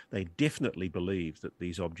 they definitely believe that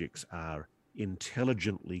these objects are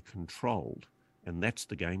intelligently controlled, and that's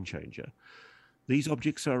the game changer. These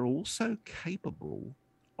objects are also capable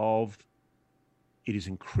of, it is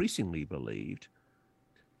increasingly believed,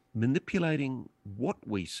 manipulating what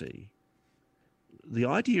we see. The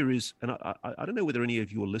idea is, and I don't know whether any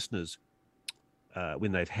of your listeners,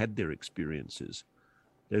 when they've had their experiences,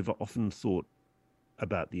 they've often thought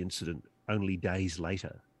about the incident only days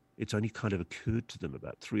later. It's only kind of occurred to them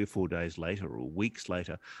about 3 or 4 days later or weeks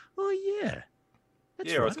later. Oh, yeah.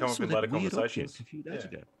 That's right. It's come up in later conversations a few days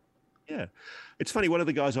ago. Yeah. It's funny, one of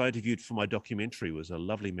the guys I interviewed for my documentary was a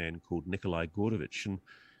lovely man called Nikolai Gordovich, and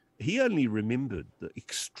he only remembered the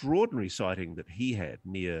extraordinary sighting that he had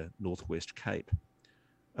near Northwest Cape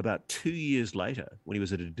about 2 years later when he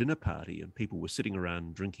was at a dinner party and people were sitting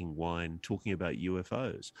around drinking wine talking about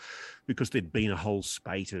UFOs, because there'd been a whole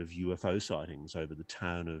spate of UFO sightings over the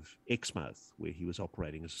town of Exmouth where he was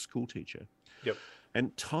operating as a school teacher. Yep.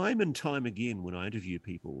 And time again when I interview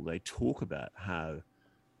people, they talk about how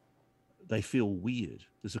they feel weird.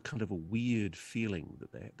 There's a kind of a weird feeling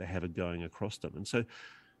that they have it going across them. And so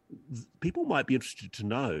people might be interested to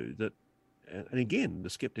know that, and again, the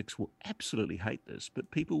skeptics will absolutely hate this, but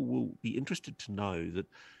people will be interested to know that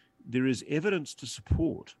there is evidence to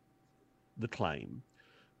support the claim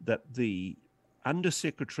that the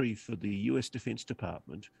Undersecretary for the US Defense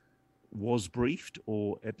Department was briefed,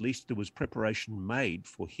 or at least there was preparation made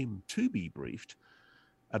for him to be briefed,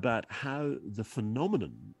 about how the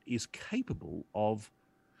phenomenon is capable of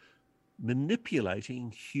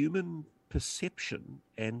manipulating human perception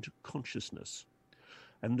and consciousness,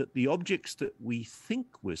 and that the objects that we think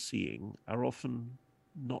we're seeing are often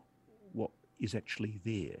not what is actually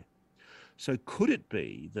there. So could it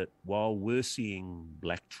be that while we're seeing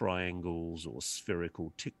black triangles or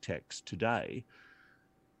spherical tic-tacs today,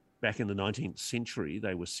 back in the 19th century,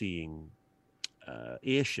 they were seeing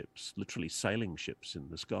airships, literally sailing ships in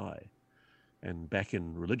the sky. And back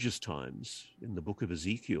in religious times, in the book of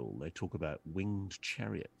Ezekiel, they talk about winged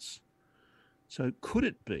chariots. So could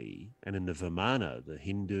it be, and in the Vimana, the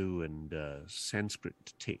Hindu and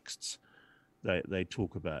Sanskrit texts, they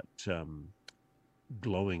talk about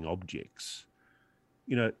glowing objects.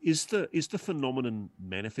 You know, is the phenomenon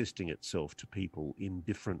manifesting itself to people in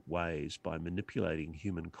different ways by manipulating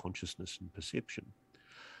human consciousness and perception?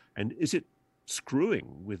 And is it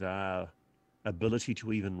screwing with our ability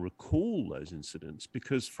to even recall those incidents?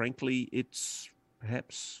 Because frankly, it's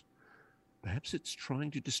perhaps it's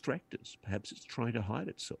trying to distract us. Perhaps it's trying to hide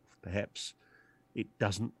itself. Perhaps it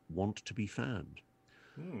doesn't want to be found.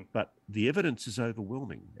 But the evidence is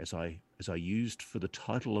overwhelming. As I used for the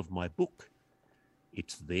title of my book,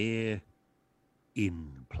 it's there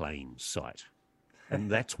in plain sight. And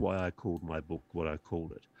that's why I called my book what I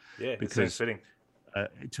called it. Yeah, because it seems fitting.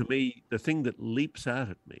 To me, the thing that leaps out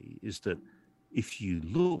at me is that if you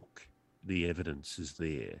look, the evidence is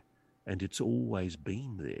there, and it's always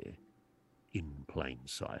been there in plain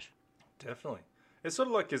sight. Definitely. It's sort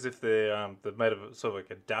of like as if they've made it sort of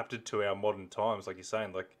like adapted to our modern times, like you're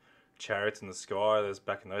saying, like chariots in the sky. There's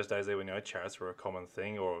back in those days there when chariots were a common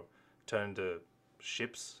thing, or turned into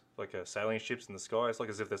ships, like sailing ships in the sky. It's like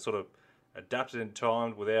as if they're sort of adapted in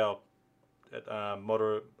time with our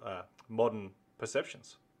modern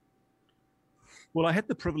perceptions. Well, I had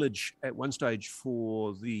the privilege at one stage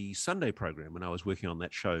for the Sunday program when I was working on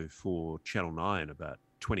that show for Channel 9 about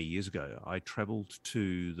 20 years ago. I travelled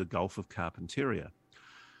to the Gulf of Carpentaria,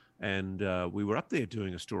 and we were up there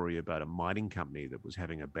doing a story about a mining company that was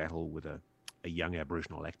having a battle with a young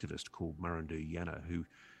Aboriginal activist called Murrundu Yana, who,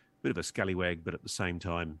 a bit of a scallywag, but at the same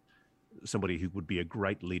time, somebody who would be a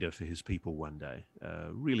great leader for his people one day.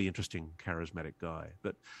 Really interesting, charismatic guy.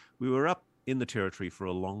 But we were up in the territory for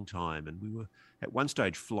a long time, and we were at one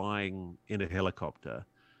stage flying in a helicopter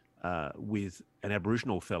with an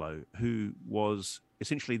Aboriginal fellow who was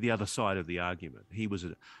essentially the other side of the argument. He was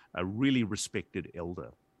a really respected elder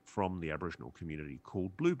from the Aboriginal community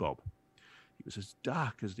called Blue Bob. He was as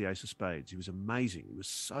dark as the Ace of Spades. He was amazing. He was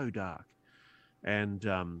so dark. And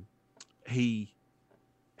he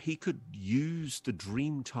he could use the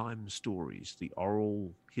Dreamtime stories, the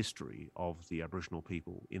oral history of the Aboriginal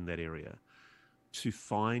people in that area, to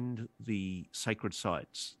find the sacred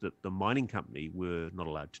sites that the mining company were not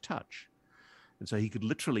allowed to touch. And so he could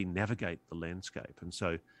literally navigate the landscape. And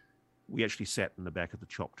so we actually sat in the back of the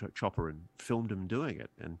chopper and filmed him doing it.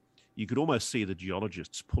 And you could almost see the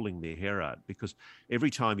geologists pulling their hair out, because every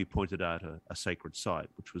time he pointed out a sacred site,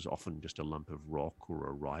 which was often just a lump of rock or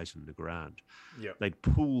a rise in the ground, they'd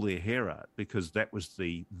pull their hair out, because that was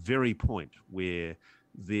the very point where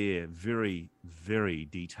their very, very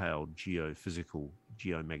detailed geophysical,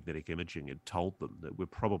 geomagnetic imaging had told them that were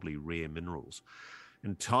probably rare minerals.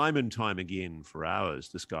 And time again, for hours,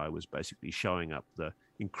 this guy was basically showing up the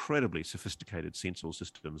incredibly sophisticated sensor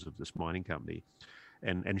systems of this mining company,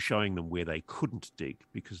 and showing them where they couldn't dig,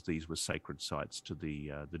 because these were sacred sites to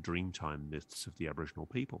the Dreamtime myths of the Aboriginal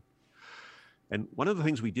people. And one of the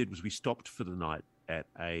things we did was we stopped for the night at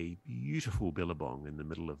a beautiful billabong in the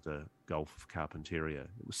middle of the Gulf of Carpentaria.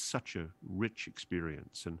 It was such a rich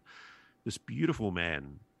experience. And this beautiful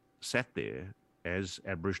man sat there, as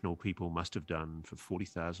Aboriginal people must have done for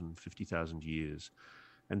 40,000, 50,000 years,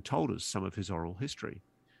 and told us some of his oral history.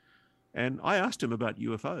 And I asked him about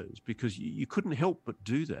UFOs, because you couldn't help but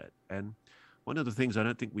do that. And one of the things I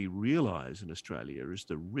don't think we realise in Australia is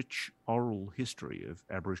the rich oral history of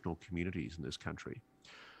Aboriginal communities in this country,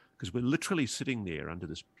 because we're literally sitting there under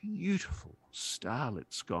this beautiful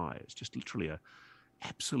starlit sky. It's just literally an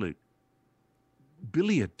absolute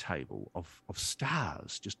billiard table of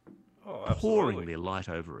stars just pouring their light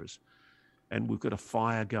over us. And we've got a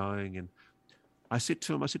fire going. And I said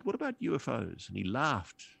to him, what about UFOs? And he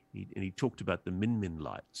laughed. And he talked about the Min Min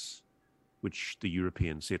lights, which the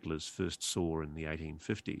European settlers first saw in the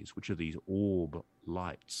 1850s, which are these orb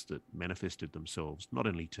lights that manifested themselves not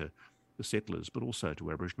only to the settlers, but also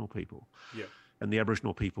to Aboriginal people. Yeah. And the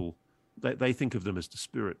Aboriginal people, they think of them as the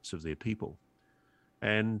spirits of their people.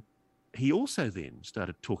 And he also then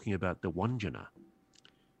started talking about the Wandjina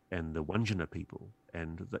and the Wandjina people.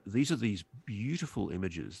 And these are these beautiful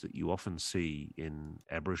images that you often see in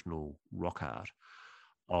Aboriginal rock art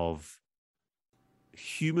of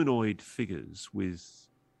humanoid figures with,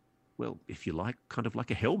 well, if you like, kind of like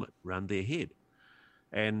a helmet around their head.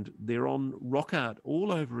 And they're on rock art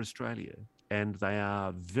all over Australia, and they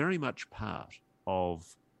are very much part of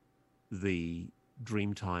the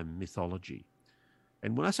Dreamtime mythology.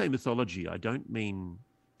 And when I say mythology, I don't mean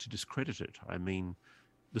to discredit it. I mean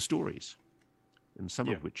the stories, and some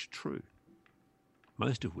of which are true,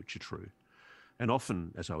 most of which are true. And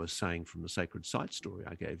often, as I was saying from the sacred site story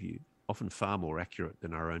I gave you, often far more accurate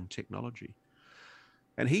than our own technology.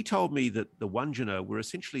 And he told me that the Wandjina were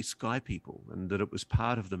essentially sky people, and that it was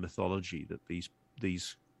part of the mythology that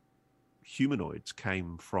these humanoids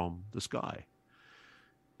came from the sky.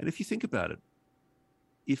 And if you think about it,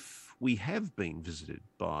 if we have been visited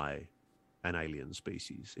by an alien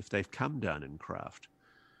species, if they've come down in craft,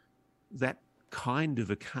 that kind of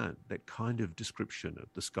account, that kind of description of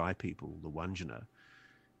the sky people, the Wandjina,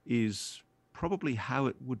 is probably how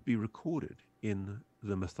it would be recorded in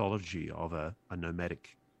the mythology of a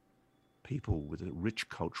nomadic people with a rich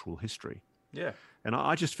cultural history. Yeah. And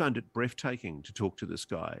I just found it breathtaking to talk to this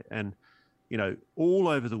guy. And, you know, all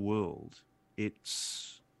over the world,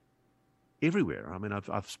 it's everywhere. I mean,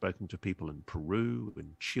 I've spoken to people in Peru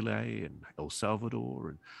and Chile and El Salvador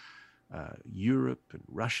and Europe and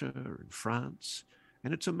Russia and France.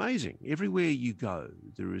 And it's amazing. Everywhere you go,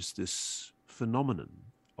 there is this phenomenon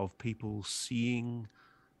of people seeing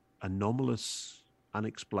anomalous,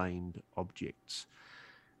 unexplained objects.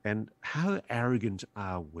 And how arrogant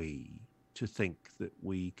are we to think that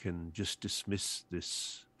we can just dismiss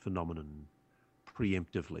this phenomenon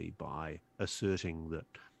preemptively by asserting that,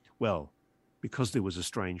 well, because there was a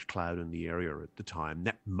strange cloud in the area at the time,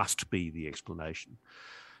 that must be the explanation.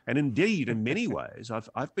 And indeed, in many ways,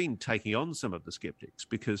 I've been taking on some of the skeptics,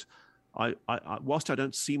 because I whilst I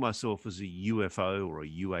don't see myself as a UFO or a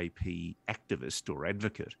UAP activist or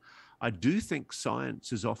advocate, I do think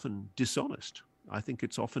science is often dishonest. I think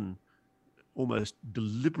it's often almost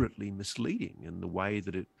deliberately misleading in the way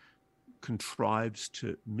that it contrives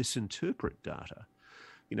to misinterpret data.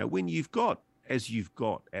 You know, when you've got, as you've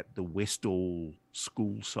got at the Westall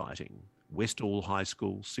school sighting, Westall High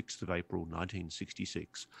School, 6th of April,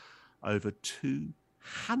 1966, over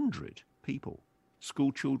 200 people,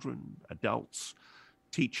 school children, adults,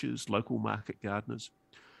 teachers, local market gardeners,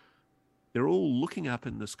 they're all looking up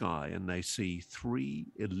in the sky and they see 3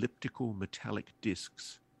 elliptical metallic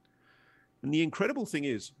discs. And the incredible thing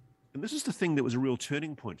is, and this is the thing that was a real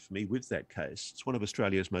turning point for me with that case, it's one of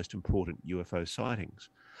Australia's most important UFO sightings.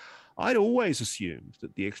 I'd always assumed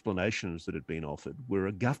that the explanations that had been offered were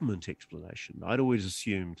a government explanation. I'd always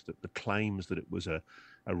assumed that the claims that it was a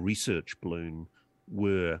research balloon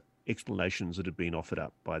were explanations that had been offered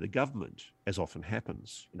up by the government, as often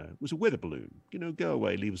happens. You know, it was a weather balloon. You know, go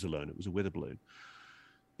away, leave us alone. It was a weather balloon.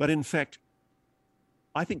 But in fact,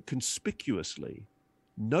 I think conspicuously,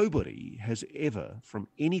 nobody has ever, from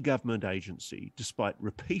any government agency, despite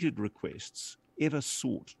repeated requests, ever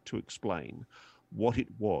sought to explain what it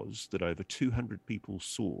was that over 200 people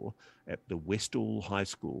saw at the Westall High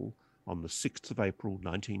School on the 6th of April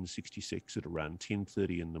 1966 at around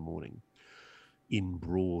 10:30 in the morning in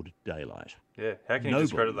broad daylight. Yeah, how can you Nobody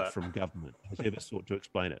discredit that? from government has ever sought to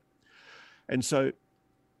explain it. And so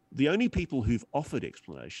the only people who've offered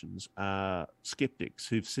explanations are skeptics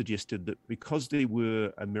who've suggested that because there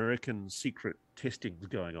were American secret testings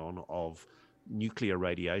going on of nuclear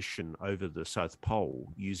radiation over the South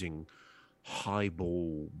Pole using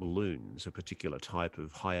highball balloons, a particular type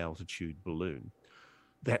of high-altitude balloon,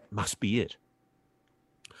 that must be it.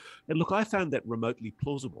 And look, I found that remotely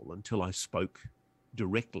plausible until I spoke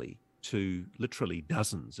directly to literally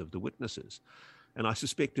dozens of the witnesses. And I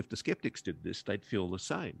suspect if the skeptics did this, they'd feel the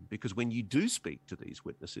same, because when you do speak to these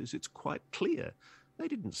witnesses, it's quite clear they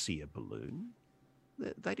didn't see a balloon.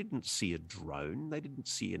 They didn't see a drone. They didn't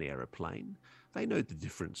see an aeroplane. They know the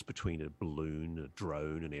difference between a balloon, a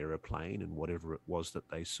drone, an aeroplane, and whatever it was that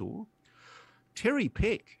they saw. Terry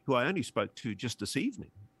Peck, who I only spoke to just this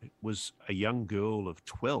evening, was a young girl of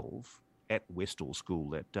 12 at Westall School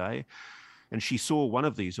that day, and she saw one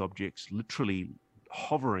of these objects literally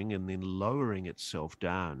hovering and then lowering itself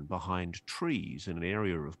down behind trees in an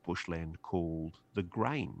area of bushland called the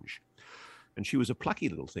Grange. And she was a plucky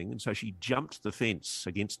little thing, and so she jumped the fence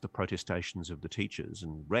against the protestations of the teachers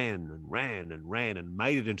and ran and ran and ran and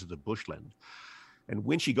made it into the bushland. And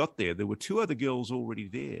when she got there, there were two other girls already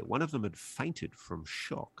there. One of them had fainted from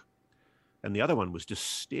shock, and the other one was just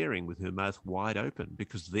staring with her mouth wide open,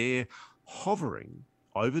 because there, hovering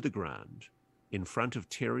over the ground in front of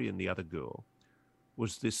Terry and the other girl,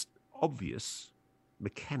 was this obvious,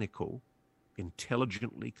 mechanical,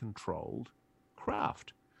 intelligently controlled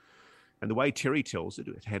craft. And the way Terry tells it,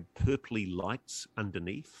 it had purpley lights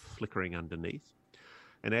underneath, flickering underneath.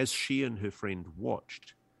 And as she and her friend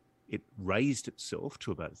watched, it raised itself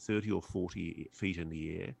to about 30 or 40 feet in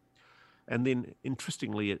the air. And then,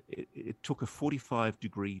 interestingly, it took a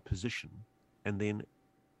 45-degree position and then,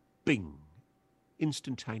 bing,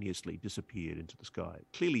 instantaneously disappeared into the sky,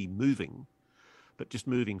 clearly moving, but just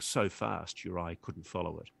moving so fast your eye couldn't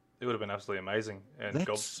follow it. It would have been absolutely amazing and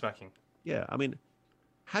gobsmacking. Yeah, I mean,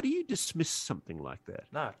 how do you dismiss something like that?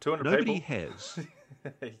 No, 200 Nobody people. has.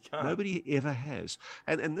 You can't. Nobody ever has.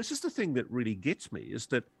 And this is the thing that really gets me, is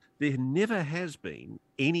that there never has been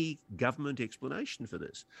any government explanation for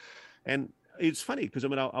this. And it's funny because, I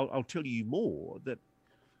mean, I'll tell you more, that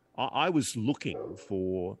I was looking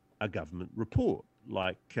for a government report,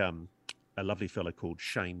 like a lovely fellow called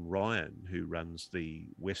Shane Ryan, who runs the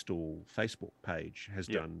Westall Facebook page, has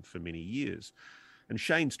done for many years. And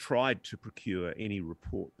Shane's tried to procure any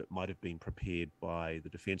report that might have been prepared by the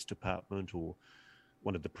Defence Department or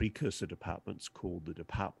one of the precursor departments called the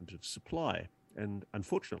Department of Supply. And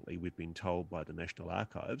unfortunately, we've been told by the National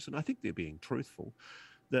Archives, and I think they're being truthful,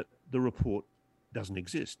 that the report doesn't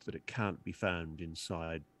exist, that it can't be found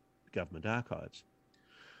inside government archives.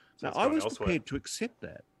 So now, it's I gone was elsewhere. prepared to accept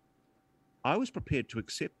that. I was prepared to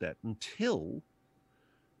accept that until,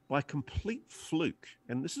 by complete fluke,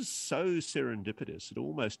 and this is so serendipitous, it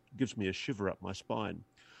almost gives me a shiver up my spine,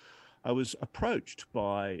 I was approached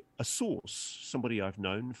by a source, somebody I've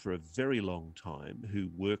known for a very long time, who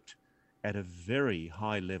worked at a very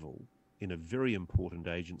high level in a very important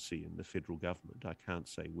agency in the federal government. I can't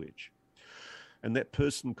say which. And that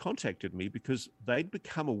person contacted me because they'd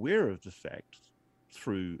become aware of the fact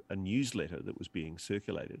through a newsletter that was being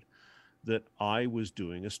circulated that I was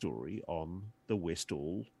doing a story on the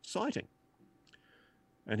Westall sighting.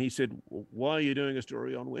 And he said, well, why are you doing a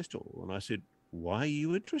story on Westall? And I said, why are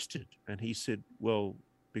you interested? And he said, well,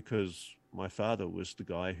 because my father was the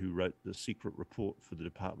guy who wrote the secret report for the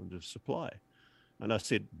Department of Supply. And I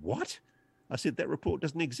said, what? I said, that report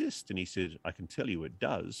doesn't exist. And he said, I can tell you it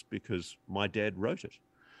does because my dad wrote it.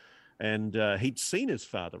 And he'd seen his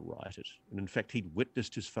father write it. And in fact, he'd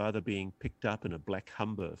witnessed his father being picked up in a black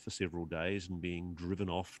Humber for several days and being driven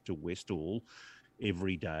off to Westall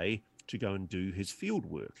every day to go and do his field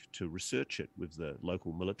work, to research it with the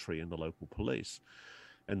local military and the local police.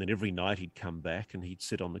 And then every night he'd come back and he'd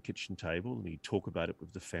sit on the kitchen table and he'd talk about it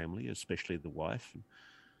with the family, especially the wife.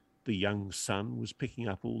 the young son was picking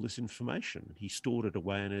up all this information. He stored it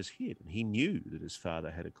away in his head, and he knew that his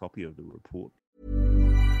father had a copy of the report.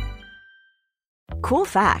 Cool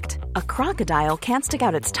fact, a crocodile can't stick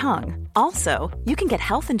out its tongue. Also, you can get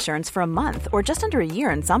health insurance for a month or just under a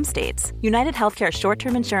year in some states. United Healthcare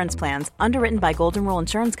short-term insurance plans, underwritten by Golden Rule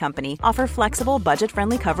Insurance Company, offer flexible,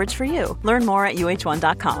 budget-friendly coverage for you. Learn more at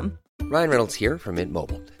uh1.com. Ryan Reynolds here from Mint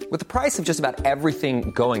Mobile. With the price of just about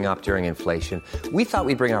everything going up during inflation, we thought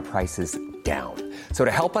we'd bring our prices down. So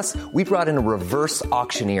to help us, we brought in a reverse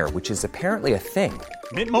auctioneer, which is apparently a thing.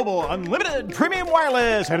 Mint Mobile Unlimited Premium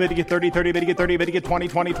Wireless. How to get 30, 30, bit to get 30, bit to get 20,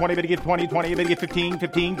 20, 20, bit to get 20, 20, bit to get 15,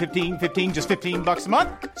 15, 15, 15, just $15 a month?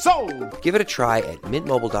 Sold! Give it a try at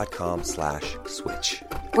mintmobile.com/switch.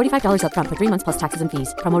 $45 up front for 3 months plus taxes and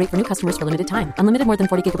fees. Promo rate for new customers for limited time. Unlimited more than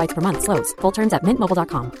 40 gigabytes per month. Slows full terms at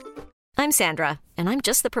mintmobile.com. I'm Sandra, and I'm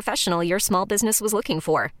just the professional your small business was looking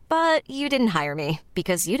for. But you didn't hire me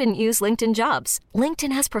because you didn't use LinkedIn Jobs.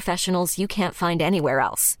 LinkedIn has professionals you can't find anywhere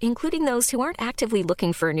else, including those who aren't actively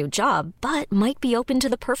looking for a new job, but might be open to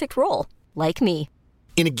the perfect role, like me.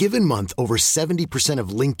 In a given month, over 70% of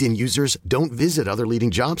LinkedIn users don't visit other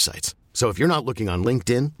leading job sites. So if you're not looking on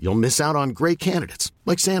LinkedIn, you'll miss out on great candidates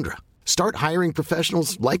like Sandra. Start hiring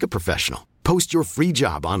professionals like a professional. Post your free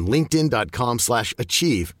job on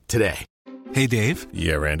linkedin.com/achieve today. Hey, Dave.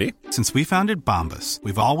 Yeah, Randy. Since we founded Bombas,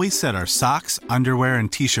 we've always said our socks, underwear,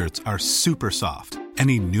 and T-shirts are super soft.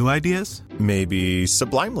 Any new ideas? Maybe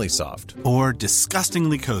sublimely soft. Or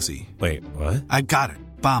disgustingly cozy. Wait, what? I got it.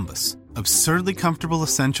 Bombas. Absurdly comfortable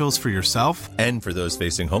essentials for yourself and for those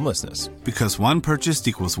facing homelessness. Because one purchased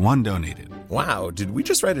equals one donated. Wow, did we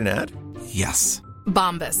just write an ad? Yes.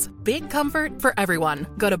 Bombas. Big comfort for everyone.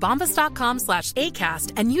 Go to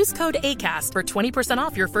bombas.com/ACAST and use code ACAST for 20%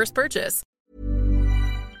 off your first purchase.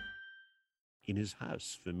 In his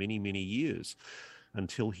house for many, many years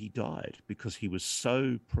until he died, because he was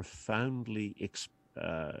so profoundly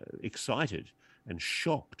excited and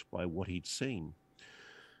shocked by what he'd seen.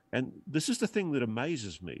 And this is the thing that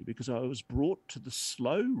amazes me, because I was brought to the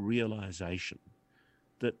slow realization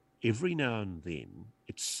that every now and then,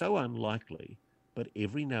 it's so unlikely, but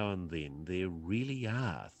every now and then there really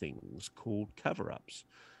are things called cover-ups.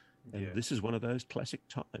 And this is one of those classic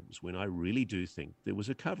times when I really do think there was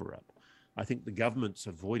a cover-up. I think the government's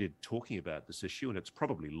avoided talking about this issue, and it's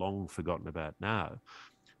probably long forgotten about now.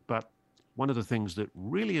 But one of the things that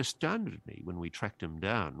really astounded me when we tracked him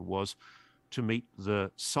down was to meet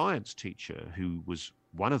the science teacher who was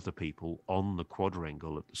one of the people on the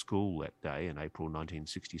quadrangle at the school that day in April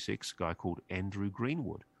 1966, a guy called Andrew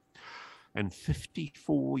Greenwood. And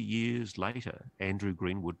 54 years later, Andrew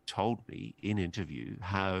Greenwood told me in interview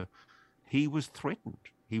how he was threatened.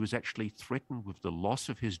 He was actually threatened with the loss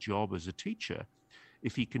of his job as a teacher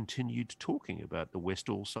if he continued talking about the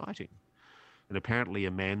Westall sighting. And apparently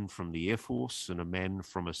a man from the Air Force and a man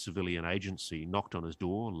from a civilian agency knocked on his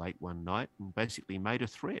door late one night and basically made a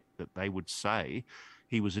threat that they would say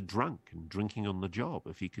he was a drunk and drinking on the job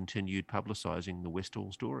if he continued publicising the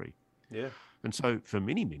Westall story. Yeah. And so for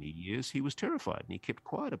many, many years, he was terrified and he kept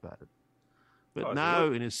quiet about it. But now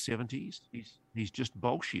in his 70s, he's just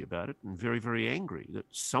bolshy about it and very, very angry that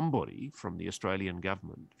somebody from the Australian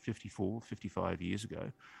government 54, 55 years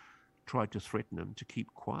ago tried to threaten him to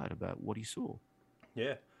keep quiet about what he saw.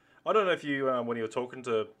 Yeah. I don't know if you, when you were talking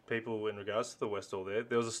to people in regards to the Westall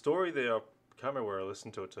there was a story there, I can't remember where I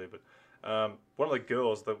listened to it to, but one of the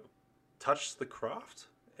girls that touched the craft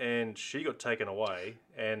and she got taken away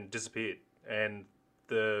and disappeared. And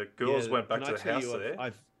the girls went back to the house there.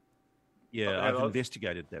 I've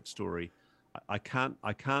investigated that story. I can't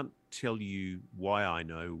tell you why I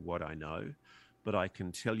know what I know, but I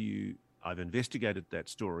can tell you I've investigated that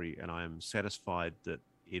story and I am satisfied that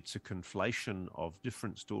it's a conflation of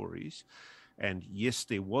different stories. And yes,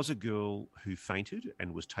 there was a girl who fainted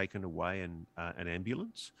and was taken away in an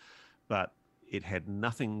ambulance, but it had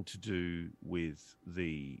nothing to do with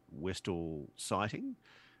the Westall sighting.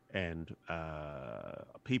 And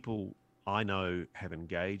people I know have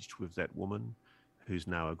engaged with that woman, who's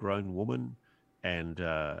now a grown woman, and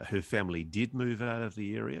her family did move out of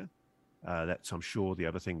the area. That's, I'm sure, the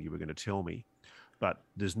other thing you were going to tell me. But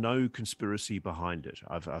there's no conspiracy behind it.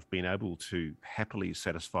 I've been able to happily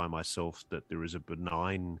satisfy myself that there is a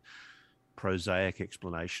benign, prosaic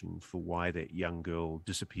explanation for why that young girl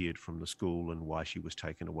disappeared from the school and why she was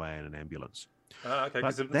taken away in an ambulance. Okay,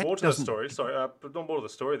 because more to the story. Sorry, but not more to the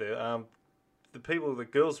story there. The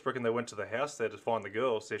girls reckon they went to the house there to find the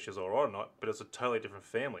girl, see if she was all right or not, but it's a totally different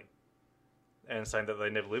family, and saying that they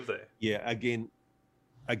never lived there. Yeah, again,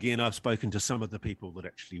 Again, I've spoken to some of the people that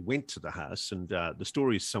actually went to the house, and the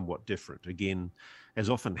story is somewhat different. Again, as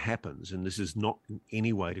often happens, and this is not in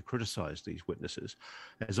any way to criticize these witnesses,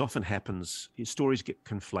 as often happens, stories get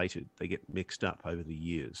conflated, they get mixed up over the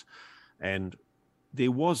years. And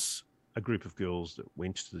there was a group of girls that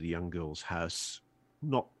went to the young girl's house,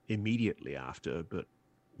 not immediately after, but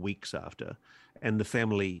weeks after, and the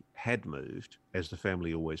family had moved, as the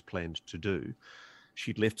family always planned to do.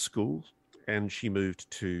 She'd left school and she moved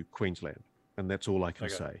to Queensland, and that's all I can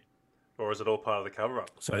say. Or is it all part of the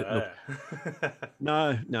cover-up? So, look,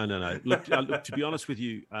 no. Look, to be honest with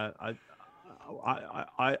you,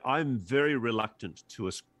 I'm very reluctant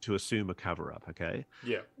to assume a cover-up, okay?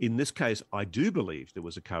 Yeah. In this case, I do believe there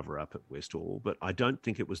was a cover-up at Westall, but I don't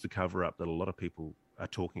think it was the cover-up that a lot of people are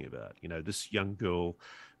talking about. You know, this young girl,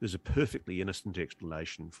 there's a perfectly innocent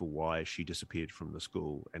explanation for why she disappeared from the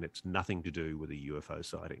school, and it's nothing to do with a UFO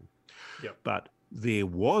sighting. Yep. But there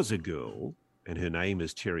was a girl, and her name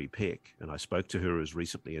is Terry Peck, and I spoke to her as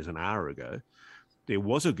recently as an hour ago. There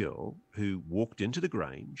was a girl who walked into the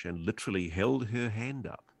Grange and literally held her hand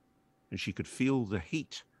up, and she could feel the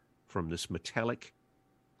heat from this metallic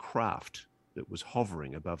craft that was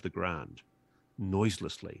hovering above the ground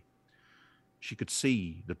noiselessly. She could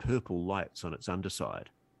see the purple lights on its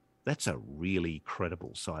underside. That's a really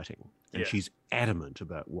credible sighting, and she's adamant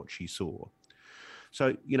about what she saw.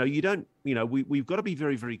 So, we've got to be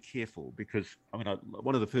very, very careful, because,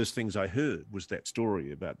 one of the first things I heard was that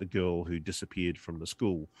story about the girl who disappeared from the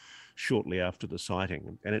school shortly after the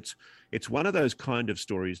sighting. And it's one of those kind of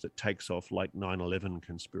stories that takes off like 9/11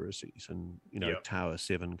 conspiracies and, Tower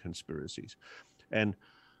 7 conspiracies. And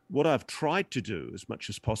what I've tried to do as much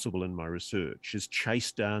as possible in my research is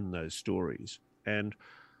chase down those stories. And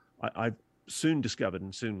I soon discovered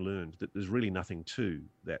and soon learned that there's really nothing to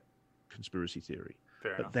that conspiracy theory.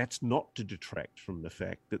 But that's not to detract from the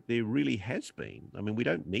fact that there really has been. I mean, we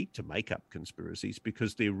don't need to make up conspiracies,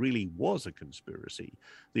 because there really was a conspiracy.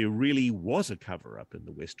 There really was a cover-up in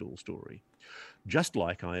the Westall story. Just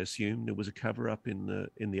like I assume there was a cover-up in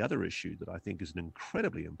the other issue that I think is an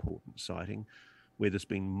incredibly important sighting, where there's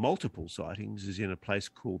been multiple sightings, is in a place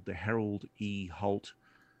called the Harold E. Holt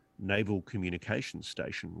Naval Communications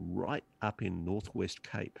Station, right up in Northwest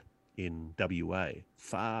Cape in WA,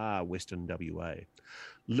 far western WA,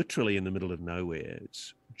 literally in the middle of nowhere.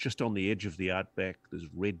 It's just on the edge of the outback. There's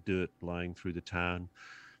red dirt blowing through the town.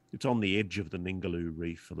 It's on the edge of the Ningaloo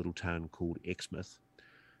Reef, a little town called Exmouth.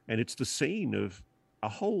 And it's the scene of a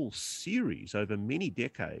whole series over many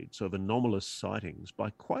decades of anomalous sightings by,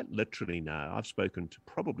 quite literally now, I've spoken to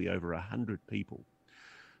probably over 100 people.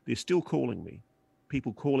 They're still calling me.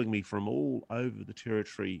 People calling me from all over the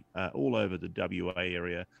territory, all over the WA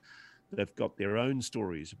area. They've got their own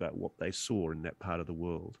stories about what they saw in that part of the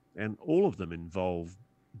world. And all of them involve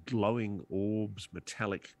glowing orbs,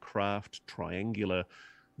 metallic craft, triangular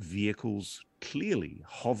vehicles, clearly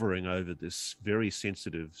hovering over this very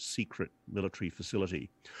sensitive secret military facility,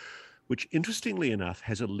 which interestingly enough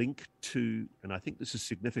has a link to, and I think this is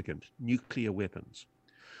significant, nuclear weapons.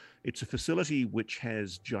 It's a facility which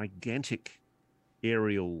has gigantic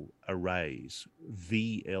aerial arrays,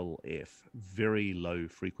 VLF, very low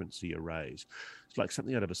frequency arrays. It's like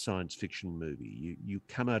something out of a science fiction movie. You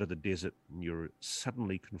come out of the desert and you're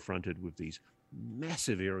suddenly confronted with these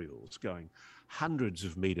massive aerials going hundreds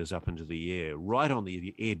of meters up into the air, right on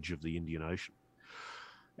the edge of the Indian Ocean.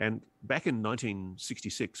 And back in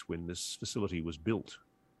 1966, when this facility was built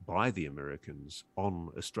by the Americans on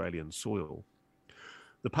Australian soil,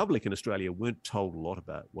 the public in Australia weren't told a lot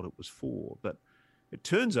about what it was for, but it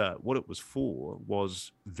turns out what it was for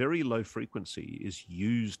was very low frequency is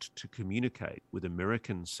used to communicate with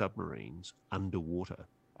American submarines underwater,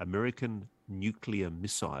 American nuclear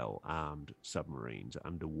missile armed submarines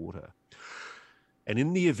underwater. And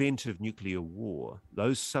in the event of nuclear war,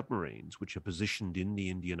 those submarines, which are positioned in the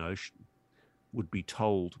Indian Ocean, would be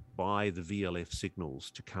told by the VLF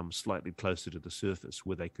signals to come slightly closer to the surface,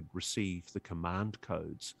 where they could receive the command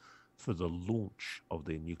codes for the launch of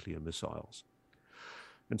their nuclear missiles.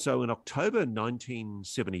 And so in October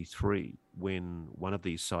 1973, when one of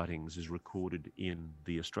these sightings is recorded in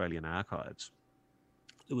the Australian archives,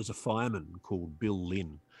 there was a fireman called Bill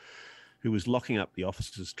Lynn who was locking up the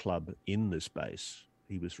officers' club in this base.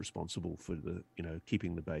 He was responsible for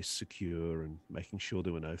keeping the base secure and making sure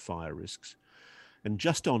there were no fire risks. And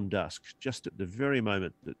just on dusk, just at the very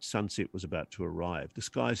moment that sunset was about to arrive, the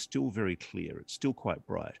sky's still very clear. It's still quite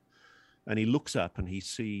bright. And he looks up and he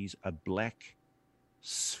sees a black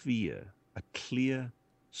sphere, a clear,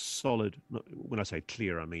 solid, when I say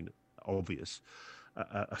clear, I mean obvious,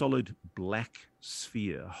 a solid black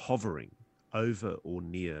sphere hovering over or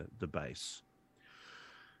near the base.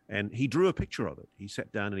 And he drew a picture of it. He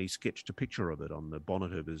sat down and he sketched a picture of it on the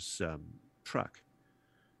bonnet of his truck.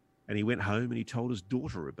 And he went home and he told his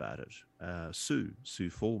daughter about it, Sue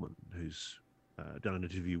Fallman, who's done an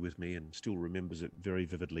interview with me and still remembers it very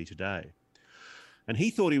vividly today. And he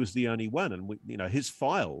thought he was the only one. And, his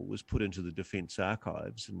file was put into the Defence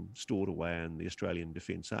Archives and stored away in the Australian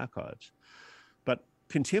Defence Archives. But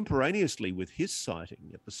contemporaneously with his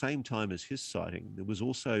sighting, at the same time as his sighting, there was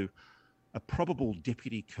also a probable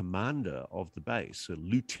deputy commander of the base, a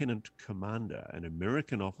lieutenant commander, an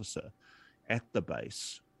American officer at the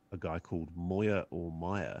base, a guy called Moyer or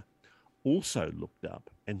Meyer, also looked up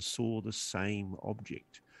and saw the same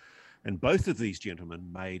object. And both of these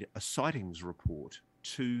gentlemen made a sightings report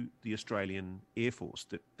to the Australian Air Force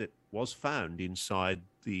that was found inside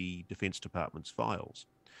the Defence Department's files.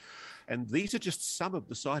 And these are just some of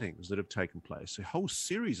the sightings that have taken place, a whole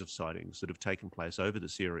series of sightings that have taken place over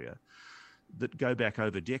this area that go back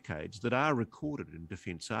over decades that are recorded in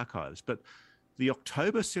Defence Archives. But the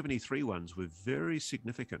October 73 ones were very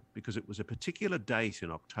significant because it was a particular date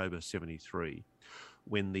in October 73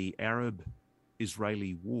 when the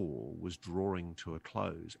Arab-Israeli war was drawing to a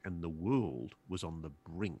close and the world was on the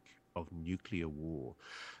brink of nuclear war.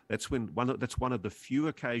 That's one of the few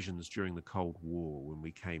occasions during the Cold War when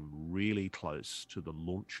we came really close to the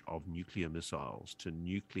launch of nuclear missiles, to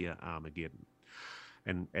nuclear Armageddon.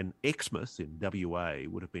 And Exmouth in WA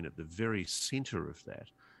would have been at the very centre of that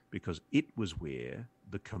because it was where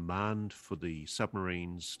the command for the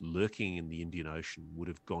submarines lurking in the Indian Ocean would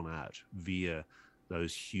have gone out via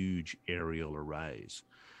those huge aerial arrays.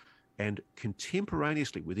 And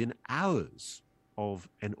contemporaneously, within hours of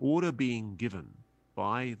an order being given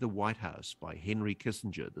by the White House, by Henry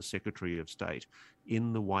Kissinger, the Secretary of State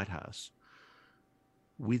in the White House,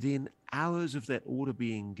 within hours of that order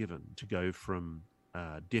being given to go from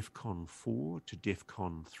DEFCON 4 to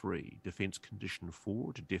DEFCON 3, Defence Condition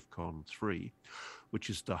 4 to DEFCON 3, which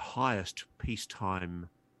is the highest peacetime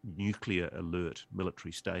nuclear alert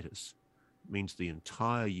military status. It means the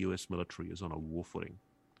entire US military is on a war footing.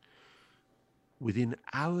 Within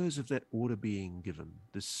hours of that order being given,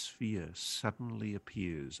 this sphere suddenly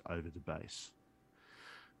appears over the base.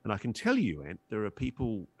 And I can tell you, Ant, there are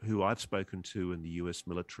people who I've spoken to in the US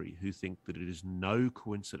military who think that it is no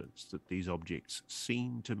coincidence that these objects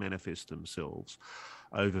seem to manifest themselves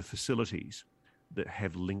over facilities that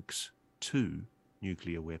have links to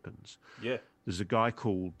nuclear weapons. Yeah. There's a guy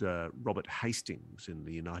called Robert Hastings in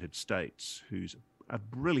the United States who's a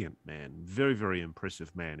brilliant man, very, very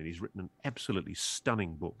impressive man, and he's written an absolutely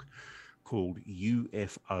stunning book called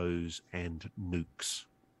UFOs and Nukes.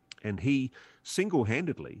 And he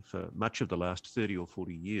single-handedly, for much of the last 30 or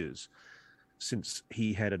 40 years, since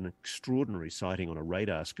he had an extraordinary sighting on a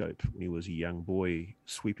radar scope when he was a young boy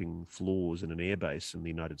sweeping floors in an airbase in the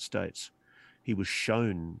United States, he was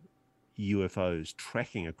shown UFOs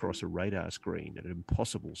tracking across a radar screen at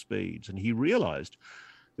impossible speeds. And he realized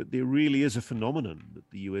that there really is a phenomenon that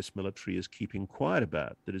the US military is keeping quiet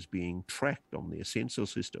about that is being tracked on their sensor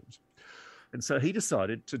systems. And so he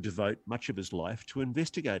decided to devote much of his life to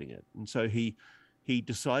investigating it. And so he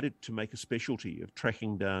decided to make a specialty of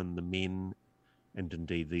tracking down the men, and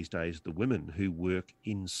indeed these days the women, who work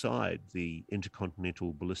inside the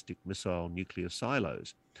intercontinental ballistic missile nuclear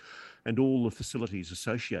silos and all the facilities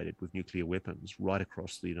associated with nuclear weapons right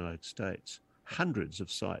across the United States. Hundreds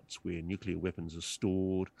of sites where nuclear weapons are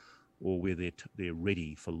stored or where they're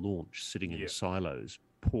ready for launch, sitting in silos,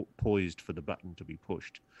 poised for the button to be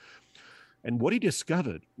pushed. And what he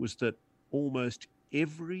discovered was that almost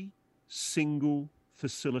every single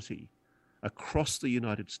facility across the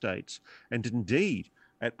United States, and indeed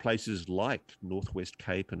at places like Northwest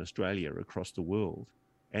Cape in Australia across the world,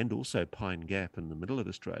 and also Pine Gap in the middle of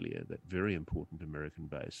Australia, that very important American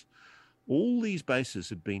base, all these bases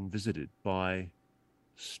had been visited by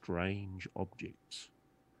strange objects.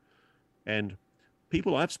 And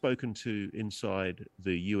people I've spoken to inside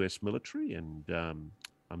the US military, and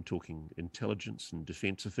I'm talking intelligence and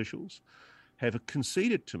defense officials, have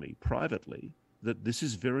conceded to me privately that this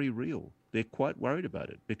is very real. They're quite worried about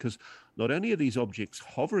it because not only are these objects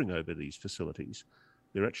hovering over these facilities,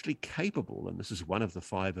 they're actually capable, and this is one of the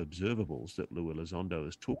 5 observables that Lou Elizondo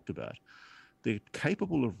has talked about, they're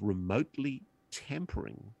capable of remotely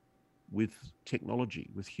tampering with technology,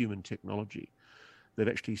 with human technology. They've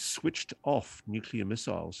actually switched off nuclear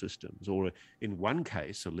missile systems, or in one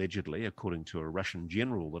case, allegedly, according to a Russian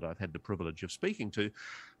general that I've had the privilege of speaking to,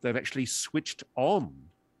 they've actually switched on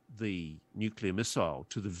the nuclear missile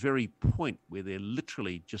to the very point where they're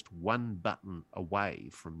literally just one button away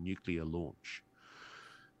from nuclear launch.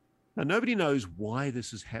 Now, nobody knows why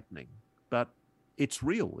this is happening, but it's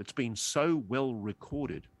real. It's been so well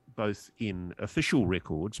recorded, both in official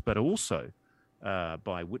records, but also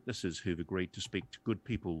by witnesses who've agreed to speak to good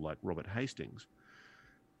people like Robert Hastings.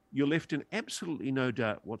 You're left in absolutely no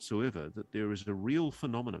doubt whatsoever that there is a real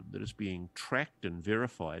phenomenon that is being tracked and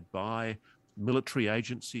verified by military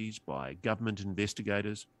agencies, by government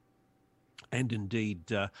investigators, and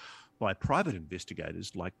indeed by private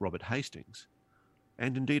investigators like Robert Hastings.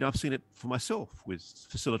 And indeed, I've seen it for myself with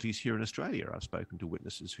facilities here in Australia. I've spoken to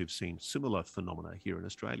witnesses who've seen similar phenomena here in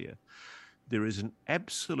Australia. There is an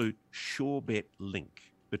absolute sure bet link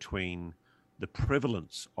between the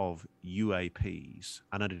prevalence of UAPs,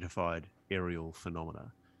 unidentified aerial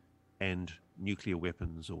phenomena, and nuclear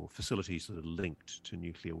weapons or facilities that are linked to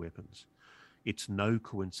nuclear weapons. It's no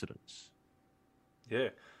coincidence. Yeah,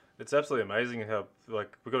 it's absolutely amazing how,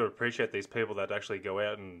 like, we've got to appreciate these people that actually go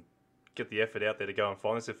out and get the effort out there to go and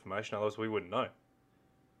find this information, otherwise we wouldn't know.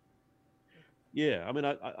 Yeah, I mean,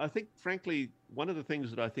 I think, frankly, one of the things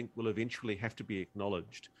that I think will eventually have to be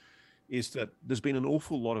acknowledged is that there's been an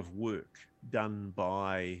awful lot of work done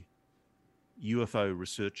by UFO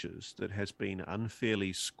researchers that has been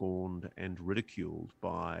unfairly scorned and ridiculed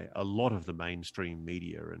by a lot of the mainstream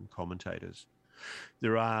media and commentators.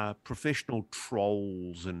 There are professional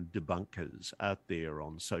trolls and debunkers out there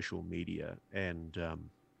on social media and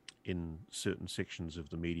in certain sections of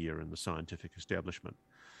the media and the scientific establishment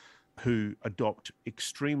who adopt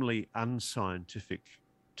extremely unscientific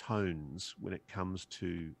tones when it comes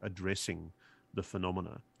to addressing the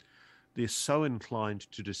phenomena. They're so inclined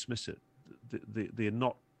to dismiss it. They're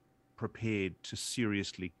not prepared to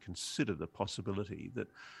seriously consider the possibility that,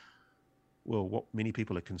 well, what many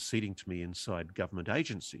people are conceding to me inside government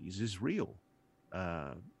agencies is real.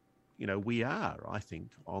 We are, I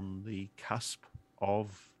think, on the cusp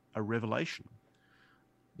of a revelation.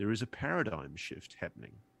 There is a paradigm shift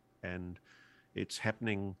happening, and it's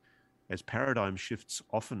happening, as paradigm shifts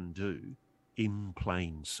often do, in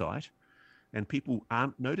plain sight, and people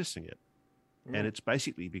aren't noticing it. And it's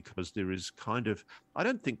basically because there is I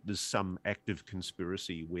don't think there's some active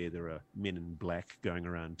conspiracy where there are men in black going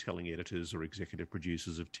around telling editors or executive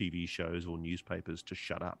producers of TV shows or newspapers to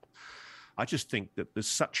shut up. I just think that there's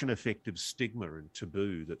such an effective stigma and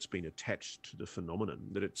taboo that's been attached to the phenomenon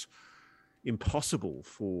that it's impossible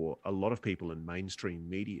for a lot of people in mainstream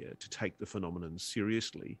media to take the phenomenon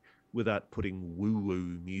seriously without putting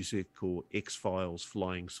woo-woo music or X-Files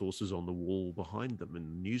flying saucers on the wall behind them in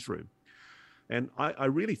the newsroom. And I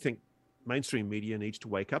really think mainstream media needs to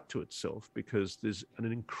wake up to itself, because there's an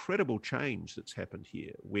incredible change that's happened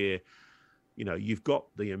here where, you've got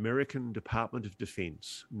the American Department of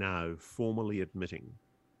Defense now formally admitting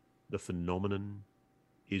the phenomenon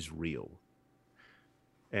is real.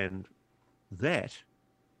 And that,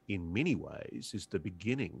 in many ways, is the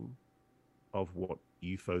beginning of what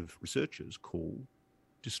UFO researchers call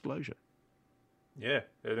disclosure. Yeah,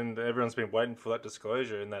 and everyone's been waiting for that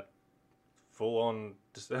disclosure and that full-on,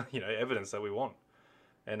 evidence that we want.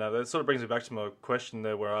 And that sort of brings me back to my question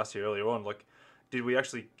there where I asked you earlier on, like, did we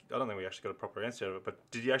actually, I don't think we actually got a proper answer out of it,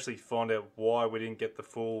 but did you actually find out why we didn't get the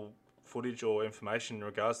full footage or information in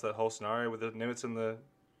regards to that whole scenario with the Nimitz and the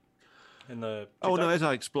Oh no! As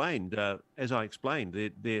I explained,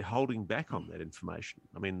 they're holding back on that information.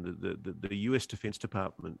 I mean, the U.S. Defense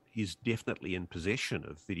Department is definitely in possession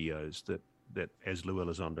of videos that, as Lou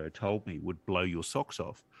Elizondo told me, would blow your socks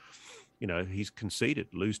off. He's conceded.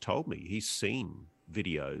 Lou's told me he's seen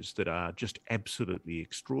videos that are just absolutely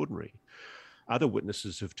extraordinary. Other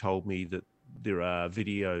witnesses have told me that there are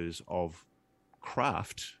videos of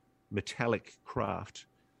metallic craft,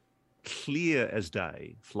 clear as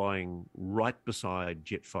day, flying right beside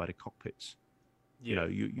jet fighter cockpits. Yeah.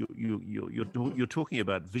 You're talking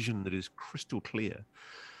about vision that is crystal clear.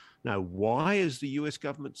 Now, why is the US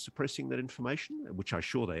government suppressing that information? Which I'm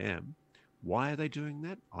sure they am. Why are they doing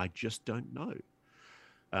that? I just don't know.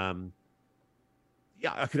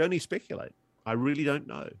 I could only speculate. I really don't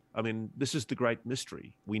know. I mean, this is the great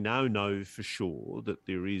mystery. We now know for sure that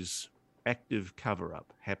there is active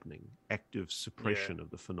cover-up happening, active suppression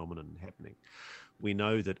of the phenomenon happening. We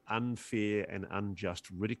know that unfair and unjust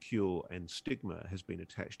ridicule and stigma has been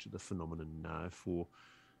attached to the phenomenon now for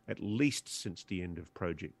at least since the end of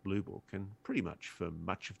Project Blue Book, and pretty much for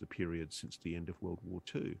much of the period since the end of World War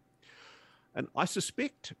II. And I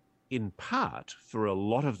suspect, in part, for a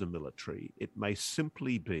lot of the military, it may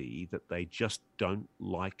simply be that they just don't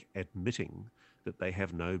like admitting that they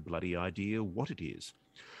have no bloody idea what it is.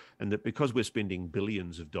 And that because we're spending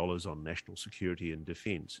billions of dollars on national security and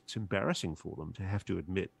defense, it's embarrassing for them to have to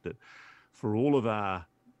admit that for all of our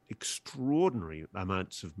extraordinary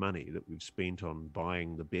amounts of money that we've spent on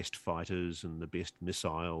buying the best fighters and the best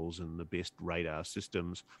missiles and the best radar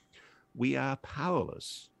systems, we are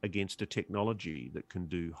powerless against a technology that can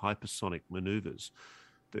do hypersonic maneuvers,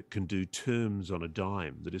 that can do turns on a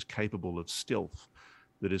dime, that is capable of stealth,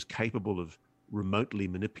 that is capable of remotely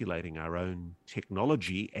manipulating our own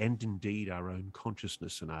technology and indeed our own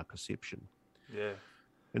consciousness and our perception. Yeah.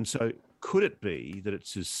 And so could it be that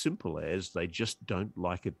it's as simple as they just don't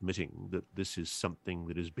like admitting that this is something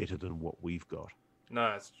that is better than what we've got?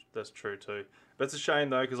 No, that's true too. But it's a shame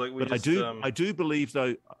though, because like I do believe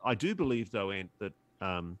though, Ant, that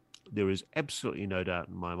there is absolutely no doubt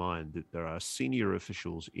in my mind that there are senior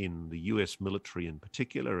officials in the US military in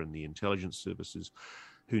particular and the intelligence services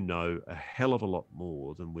who know a hell of a lot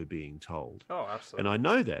more than we're being told. Oh, absolutely. And I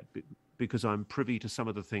know that because I'm privy to some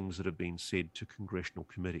of the things that have been said to congressional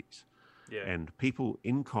committees. Yeah. And people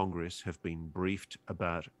in Congress have been briefed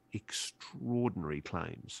about extraordinary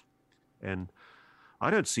claims. And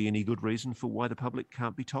I don't see any good reason for why the public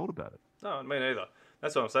can't be told about it. No, me neither.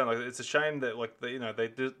 That's what I'm saying. Like, it's a shame that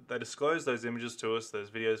they disclose those images to us, those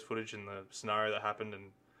videos, footage, and the scenario that happened, and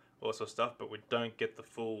all that sort of stuff. But we don't get the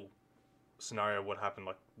full scenario of what happened.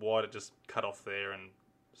 Like, why did it just cut off there and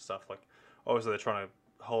stuff? Like, obviously they're trying to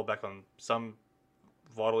hold back on some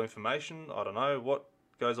vital information. I don't know what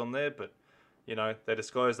goes on there, but they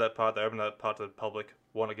disclose that part. They open that part to the public.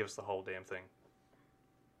 Want to give us the whole damn thing?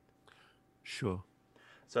 Sure.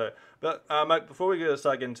 So, but mate, before we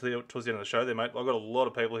start getting towards the end of the show, there, mate, I've got a lot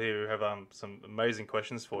of people here who have some amazing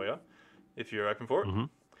questions for you, if you're open for it.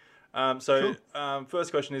 Mm-hmm. Sure.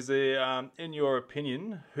 First question is there, in your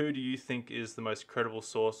opinion, who do you think is the most credible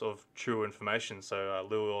source of true information? So,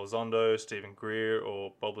 Lou Elizondo, Stephen Greer,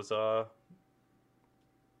 or Bob Lazar?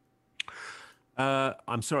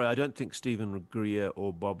 I'm sorry, I don't think Stephen Greer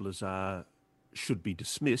or Bob Lazar should be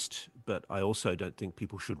dismissed, but I also don't think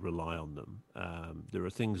people should rely on them. There are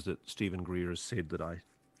things that Stephen Greer has said that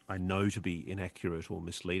I know to be inaccurate or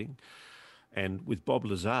misleading. And with Bob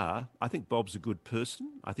Lazar, I think Bob's a good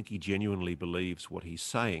person. I think he genuinely believes what he's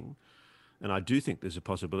saying. And I do think there's a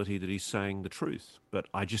possibility that he's saying the truth, but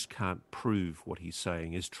I just can't prove what he's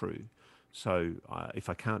saying is true. So if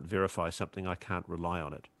I can't verify something, I can't rely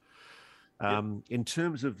on it. In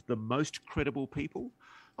terms of the most credible people,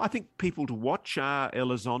 I think people to watch are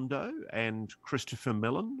Elizondo and Christopher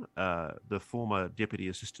Mellon, the former Deputy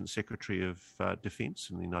Assistant Secretary of Defense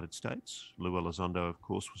in the United States. Lou Elizondo, of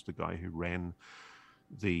course, was the guy who ran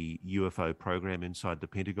the UFO program inside the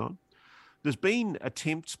Pentagon. There's been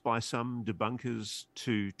attempts by some debunkers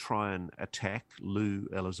to try and attack Lou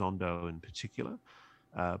Elizondo in particular,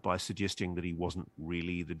 by suggesting that he wasn't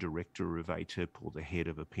really the director of ATIP or the head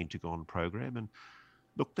of a Pentagon program. And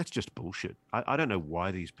look, that's just bullshit. I don't know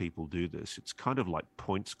why these people do this. It's kind of like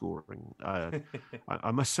point scoring.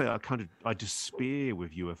 I must say, I despair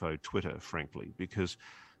with UFO Twitter, frankly, because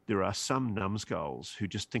there are some numbskulls who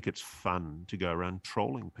just think it's fun to go around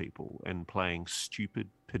trolling people and playing stupid,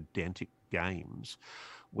 pedantic games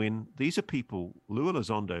when these are people, Lou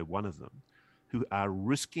Elizondo, one of them, who are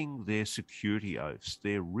risking their security oaths,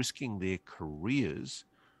 they're risking their careers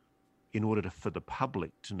in order for the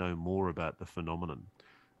public to know more about the phenomenon.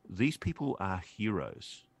 These people are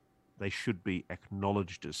heroes. They should be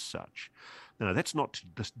acknowledged as such. Now, that's not to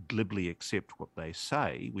just glibly accept what they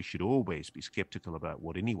say. We should always be skeptical about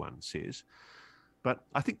what anyone says. But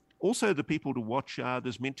I think also the people to watch are,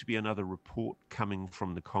 there's meant to be another report coming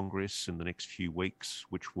from the Congress in the next few weeks,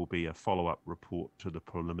 which will be a follow-up report to the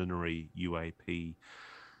preliminary UAP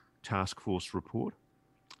task force report.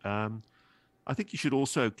 I think you should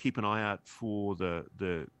also keep an eye out for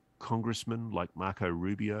the congressmen like Marco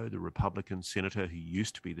Rubio, the Republican senator who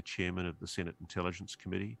used to be the chairman of the Senate Intelligence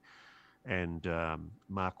Committee, and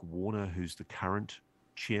Mark Warner, who's the current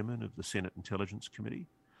chairman of the Senate Intelligence Committee.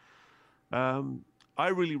 I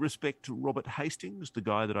really respect Robert Hastings, the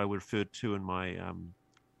guy that I referred to in my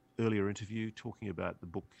earlier interview, talking about the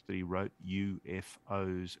book that he wrote,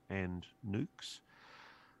 UFOs and Nukes.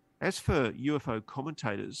 As for UFO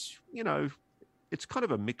commentators, it's kind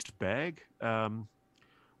of a mixed bag.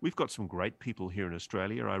 We've got some great people here in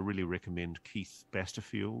Australia. I really recommend Keith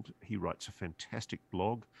Basterfield. He writes a fantastic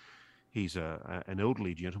blog. He's an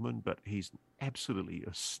elderly gentleman, but he's an absolutely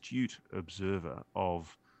astute observer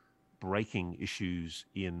of breaking issues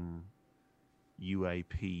in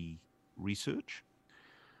UAP research.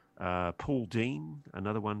 Paul Dean,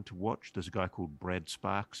 another one to watch. There's a guy called Brad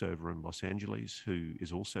Sparks over in Los Angeles who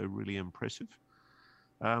is also really impressive.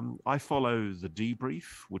 I follow The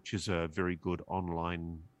Debrief, which is a very good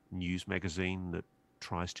online news magazine that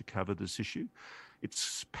tries to cover this issue.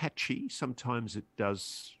 It's patchy. Sometimes it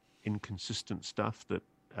does inconsistent stuff that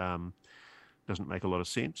doesn't make a lot of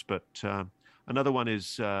sense. But another one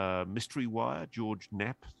is Mystery Wire. George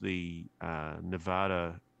Knapp, the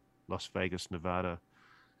Las Vegas,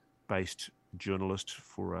 Nevada-based journalist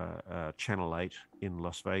for Channel 8 in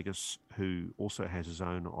Las Vegas, who also has his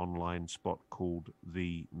own online spot called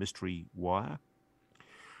The Mystery Wire.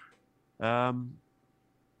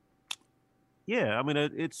 Yeah, I mean,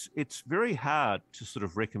 it's very hard to sort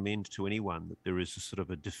of recommend to anyone that there is a sort of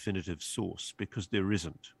a definitive source, because there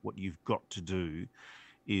isn't. What you've got to do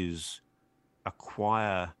is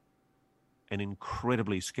acquire an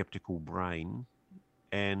incredibly skeptical brain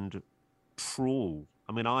and trawl.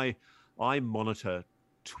 I mean, I monitor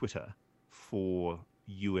Twitter for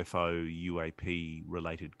UFO, UAP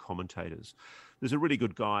related commentators. There's a really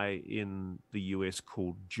good guy in the US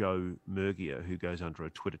called Joe Murgia who goes under a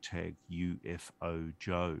Twitter tag UFO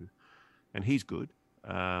Joe, and he's good.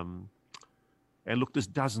 And look, there's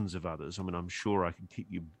dozens of others. I mean, I'm sure I can keep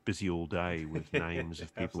you busy all day with names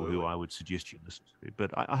of people who I would suggest you listen to.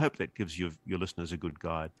 But I hope that gives your listeners a good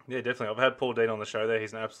guide. Yeah, definitely. I've had Paul Dean on the show there.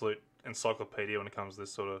 He's an absolute encyclopedia when it comes to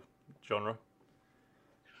this sort of genre.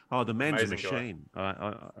 Oh, the man's Amazing a machine.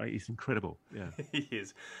 He's incredible. Yeah, he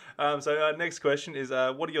is. So next question is,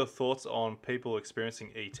 what are your thoughts on people experiencing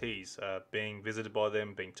ETs, being visited by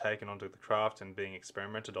them, being taken onto the craft, and being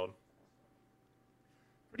experimented on?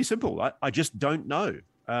 Pretty simple. I just don't know.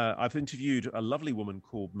 I've interviewed a lovely woman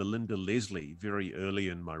called Melinda Leslie very early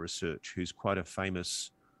in my research, who's quite a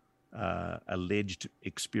famous alleged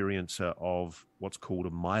experiencer of what's called a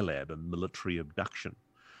MILAB, a military abduction.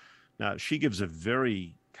 Now, she gives a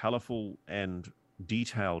very colourful and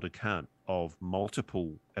detailed account of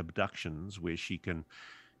multiple abductions, where she can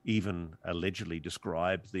even allegedly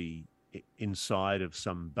describe the inside of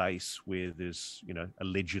some base where there's,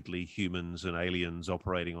 allegedly humans and aliens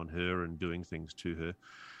operating on her and doing things to her.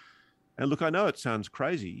 And look, I know it sounds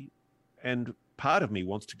crazy, and part of me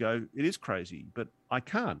wants to go, it is crazy, but I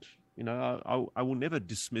can't. I will never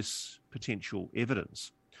dismiss potential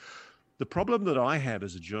evidence. The problem that I have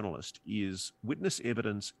as a journalist is witness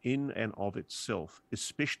evidence in and of itself,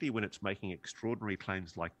 especially when it's making extraordinary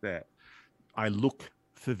claims like that. I look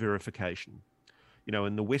for verification.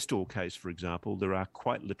 In the Westall case, for example, there are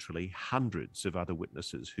quite literally hundreds of other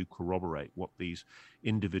witnesses who corroborate what these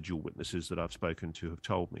individual witnesses that I've spoken to have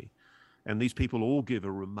told me. And these people all give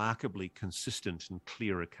a remarkably consistent and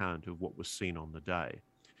clear account of what was seen on the day.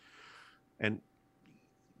 And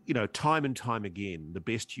time and time again, the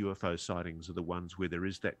best UFO sightings are the ones where there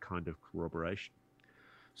is that kind of corroboration.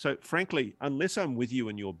 So frankly, unless I'm with you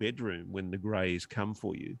in your bedroom when the greys come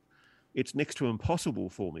for you, it's next to impossible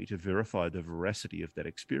for me to verify the veracity of that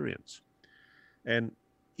experience. And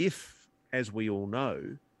if, as we all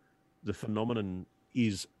know, the phenomenon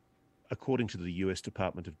is, according to the US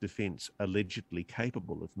Department of Defense, allegedly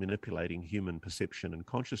capable of manipulating human perception and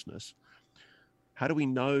consciousness, how do we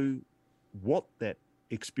know what that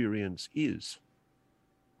experience is?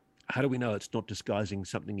 How do we know it's not disguising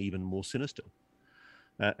something even more sinister?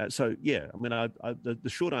 The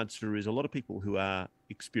short answer is a lot of people who are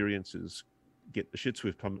experiencers get the shits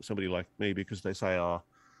with somebody like me because they say,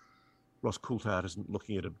 Ross Coulthard isn't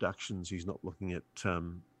looking at abductions. He's not looking at,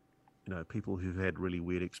 people who've had really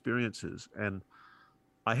weird experiences. And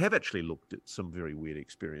I have actually looked at some very weird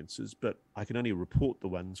experiences, but I can only report the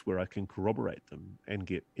ones where I can corroborate them and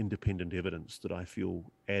get independent evidence that I feel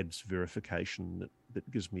adds verification,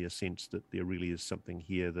 that gives me a sense that there really is something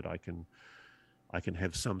here that I can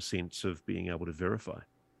have some sense of being able to verify.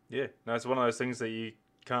 Yeah, no, it's one of those things that you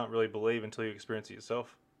can't really believe until you experience it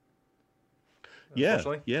yourself. Yeah,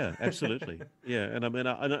 absolutely. Yeah, and I mean,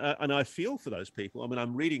 I feel for those people. I mean,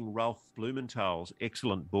 I'm reading Ralph Blumenthal's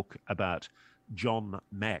excellent book about John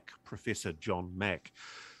Mack, Professor John Mack,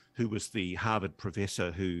 who was the Harvard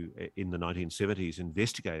professor who, in the 1970s,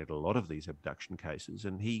 investigated a lot of these abduction cases,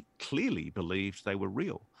 and he clearly believed they were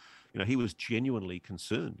real. He was genuinely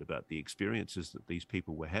concerned about the experiences that these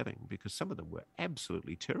people were having, because some of them were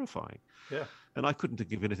absolutely terrifying. Yeah. And I couldn't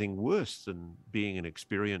think of anything worse than being an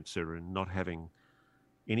experiencer and not having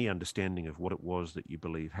any understanding of what it was that you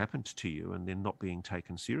believe happened to you, and then not being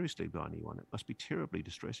taken seriously by anyone. It must be terribly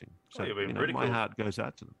distressing. So my heart goes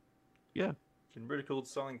out to them. Yeah. Been ridiculed,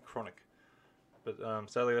 selling chronic. But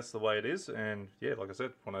sadly, that's the way it is. And yeah, like I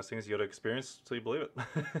said, one of those things you got to experience till you believe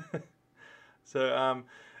it. So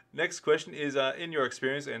next question is, in your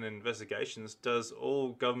experience and investigations, does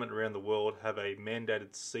all government around the world have a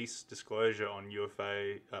mandated cease disclosure on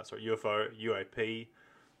UFO, UAP,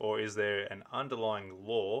 or is there an underlying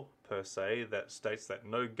law, per se, that states that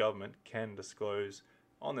no government can disclose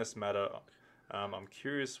on this matter I'm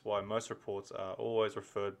curious why most reports are always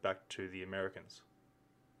referred back to the Americans.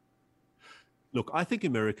 Look, I think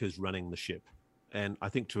America's running the ship. And I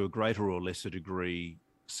think to a greater or lesser degree,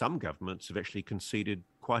 some governments have actually conceded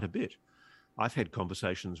quite a bit. I've had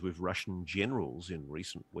conversations with Russian generals in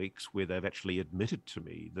recent weeks where they've actually admitted to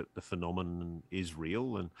me that the phenomenon is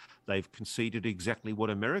real, and they've conceded exactly what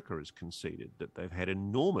America has conceded, that they've had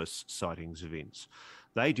enormous sightings events.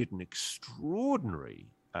 They did an extraordinary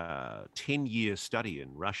 10-year study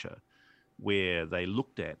in Russia where they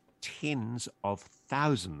looked at tens of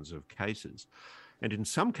thousands of cases. And in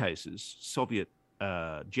some cases, Soviet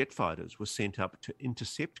jet fighters were sent up to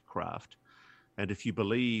intercept craft. And if you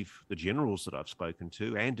believe the generals that I've spoken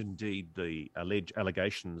to, and indeed the alleged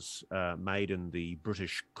allegations made in the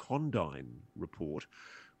British Condign report,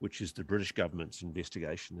 which is the British government's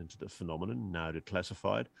investigation into the phenomenon, now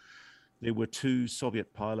declassified, there were 2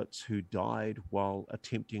 Soviet pilots who died while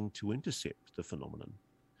attempting to intercept the phenomenon.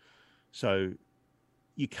 So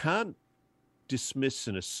you can't dismiss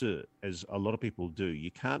and assert, as a lot of people do,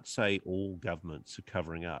 you can't say all governments are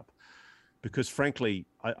covering up. Because frankly,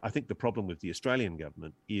 I think the problem with the Australian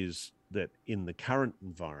government is that in the current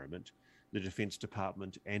environment, the Defence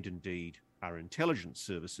Department and indeed our intelligence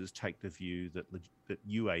services take the view that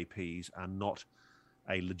UAPs are not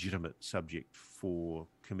a legitimate subject for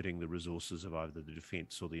committing the resources of either the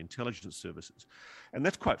defence or the intelligence services. And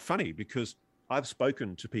that's quite funny because I've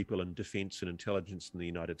spoken to people in defence and intelligence in the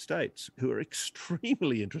United States who are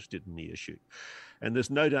extremely interested in the issue. And there's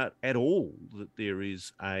no doubt at all that there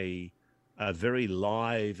is a very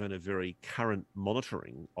live and a very current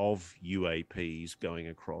monitoring of UAPs going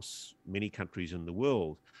across many countries in the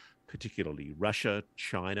world, particularly Russia,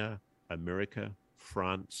 China, America,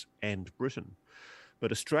 France, and Britain.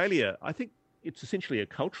 But Australia, I think it's essentially a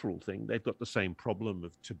cultural thing. They've got the same problem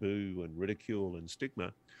of taboo and ridicule and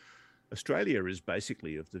stigma. Australia is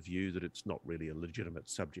basically of the view that it's not really a legitimate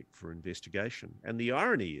subject for investigation. And the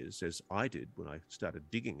irony is, as I did when I started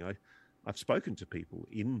digging, I've spoken to people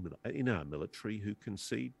in our military who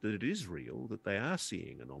concede that it is real, that they are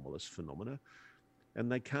seeing anomalous phenomena,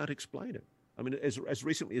 and they can't explain it. I mean, as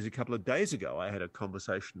recently as a couple of days ago, I had a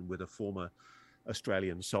conversation with a former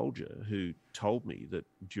Australian soldier who told me that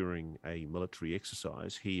during a military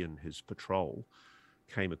exercise, he and his patrol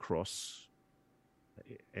came across,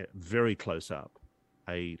 very close up,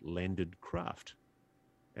 a landed craft.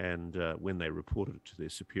 And when they reported it to their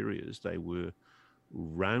superiors, they were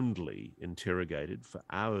roundly interrogated for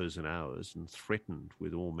hours and hours and threatened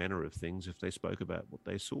with all manner of things if they spoke about what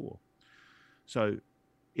they saw. So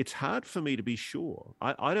it's hard for me to be sure.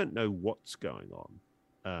 I don't know what's going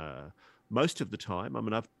on. Most of the time, I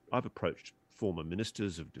mean, I've approached former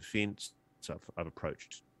ministers of defence. I've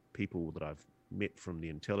approached people that I've met from the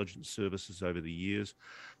intelligence services over the years.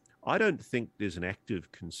 I don't think there's an active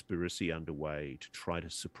conspiracy underway to try to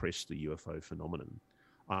suppress the UFO phenomenon.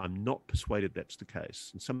 I'm not persuaded that's the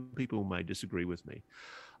case, and some people may disagree with me.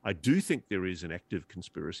 I do think there is an active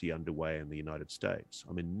conspiracy underway in the United States.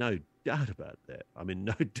 I mean, no doubt about that. I mean,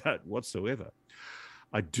 no doubt whatsoever.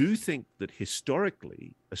 I do think that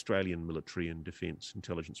historically, Australian military and defence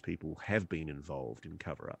intelligence people have been involved in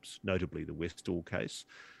cover-ups, notably the Westall case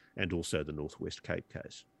and also the Northwest Cape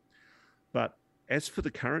case. But as for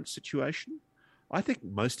the current situation, I think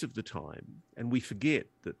most of the time, and we forget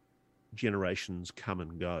that generations come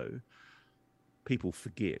and go, people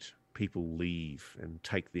forget, people leave and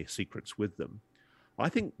take their secrets with them. I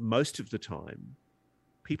think most of the time,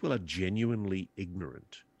 people are genuinely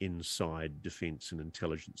ignorant inside defence and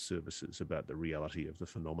intelligence services about the reality of the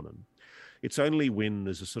phenomenon. It's only when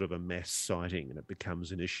there's a sort of a mass sighting and it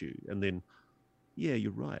becomes an issue, and then, yeah,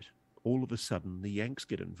 you're right, all of a sudden the Yanks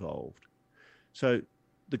get involved. So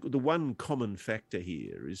the one common factor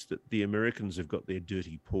here is that the Americans have got their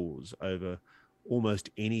dirty paws over almost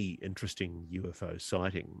any interesting UFO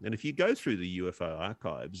sighting. And if you go through the UFO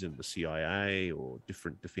archives in the CIA or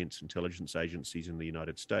different defense intelligence agencies in the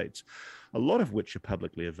United States, a lot of which are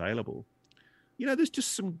publicly available, you know, there's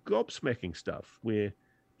just some gobsmacking stuff where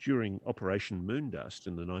during Operation Moondust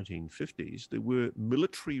in the 1950s, there were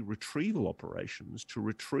military retrieval operations to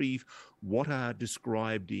retrieve what are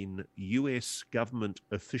described in US government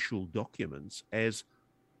official documents as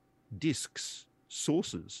discs,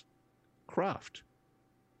 sources, craft.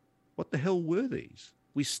 What the hell were these?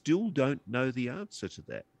 We still don't know the answer to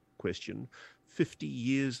that question 50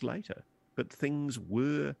 years later. But things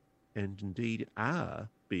were and indeed are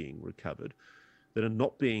being recovered that are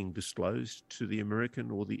not being disclosed to the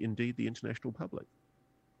American or the international public.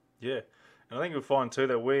 Yeah, and I think you'll find too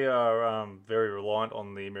that we are very reliant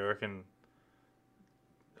on the Americans'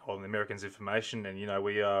 information, and you know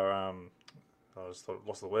we are I just thought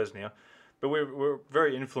lost the words now. But we're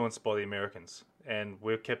very influenced by the Americans, and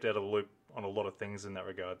we're kept out of the loop on a lot of things in that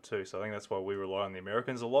regard too. So I think that's why we rely on the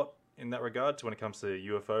Americans a lot in that regard when it comes to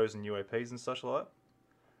UFOs and UAPs and such like that.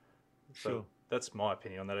 So Sure. that's my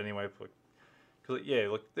opinion on that anyway. Because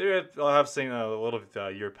I have seen a lot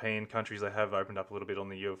of European countries, they have opened up a little bit on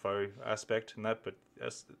the UFO aspect and that, but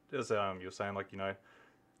as you're saying, like, you know,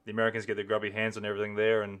 the Americans get their grubby hands on everything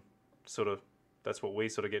there, and sort of that's what we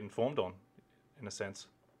sort of get informed on, in a sense.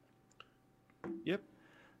 Yep.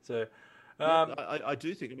 So, I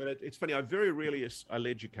do think. I mean, it's funny. I very rarely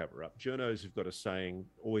allege a cover-up. Journos have got a saying: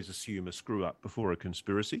 always assume a screw-up before a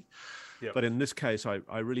conspiracy. Yep. But in this case,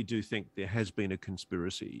 I really do think there has been a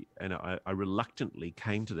conspiracy, and I reluctantly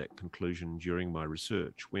came to that conclusion during my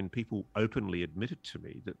research when people openly admitted to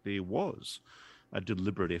me that there was a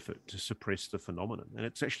deliberate effort to suppress the phenomenon, and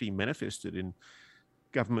it's actually manifested in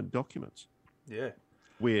government documents. Yeah.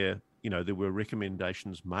 Where, you know, there were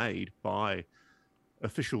recommendations made by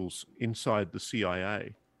officials inside the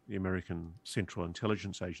CIA, the American Central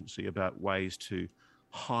Intelligence Agency, about ways to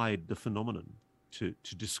hide the phenomenon, to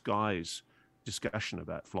disguise discussion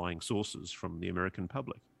about flying saucers from the American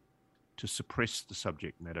public, to suppress the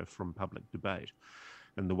subject matter from public debate.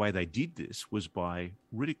 And the way they did this was by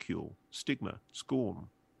ridicule, stigma, scorn.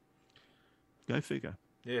 Go figure.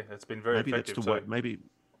 Yeah, it's been very effective. That's the way, maybe,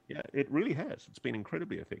 yeah, it really has. It's been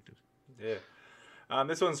incredibly effective. Yeah.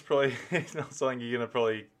 This one's probably not something you're going to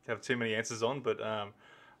probably have too many answers on, but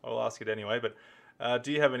I'll ask it anyway. But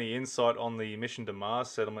do you have any insight on the mission to Mars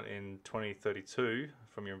settlement in 2032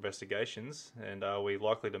 from your investigations? And are we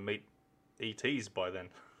likely to meet ETs by then?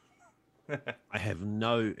 I have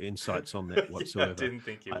no insights on that whatsoever. I didn't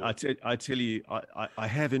think you would. I tell you, I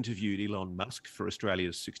have interviewed Elon Musk for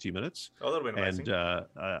Australia's 60 Minutes. Oh, that would have been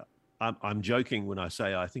amazing. And I'm joking when I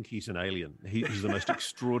say I think he's an alien. He's the most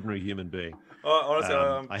extraordinary human being. Oh,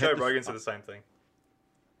 honestly, Joe Rogan said the same thing.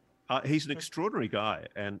 He's an extraordinary guy,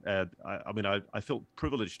 and I felt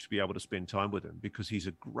privileged to be able to spend time with him because he's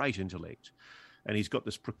a great intellect, and he's got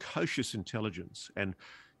this precocious intelligence. And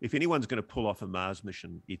if anyone's going to pull off a Mars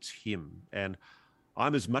mission, it's him. And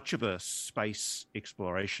I'm as much of a space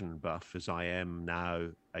exploration buff as I am now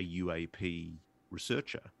a UAP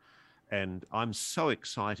researcher. And I'm so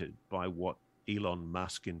excited by what Elon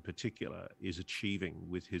Musk in particular is achieving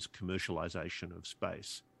with his commercialization of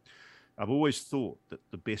space. I've always thought that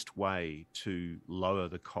the best way to lower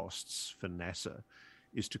the costs for NASA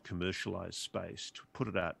is to commercialize space, to put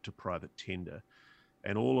it out to private tender.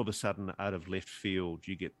 And all of a sudden, out of left field,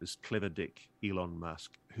 you get this clever dick, Elon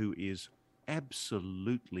Musk, who is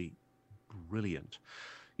absolutely brilliant.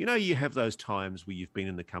 You know, you have those times where you've been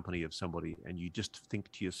in the company of somebody and you just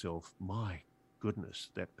think to yourself, my goodness,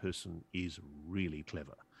 that person is really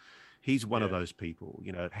clever. He's one of those people.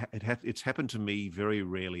 You know, it's happened to me very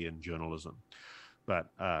rarely in journalism. But,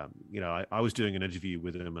 I was doing an interview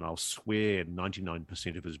with him, and I'll swear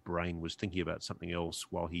 99% of his brain was thinking about something else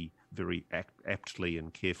while he very aptly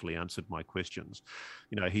and carefully answered my questions.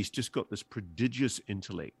 You know, he's just got this prodigious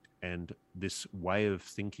intellect and this way of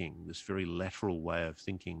thinking, this very lateral way of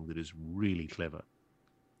thinking that is really clever.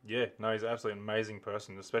 Yeah, no, he's an absolutely amazing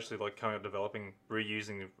person, especially like coming up developing,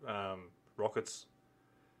 reusing rockets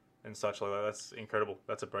and such like that. That's incredible.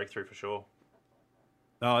 That's a breakthrough for sure.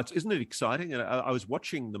 Oh, isn't it exciting? And I was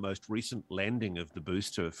watching the most recent landing of the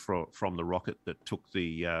booster from the rocket that took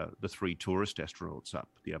the 3 tourist astronauts up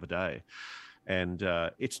the other day. And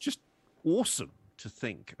it's just awesome to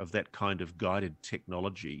think of that kind of guided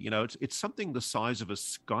technology. You know, it's something the size of a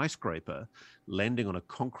skyscraper landing on a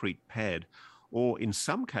concrete pad, or in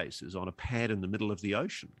some cases on a pad in the middle of the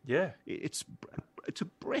ocean. Yeah. It's a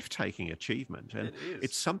breathtaking achievement. And it is.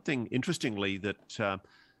 It's something, interestingly, that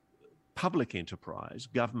public enterprise,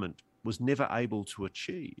 government, was never able to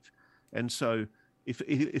achieve. And so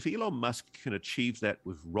if Elon Musk can achieve that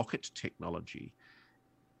with rocket technology,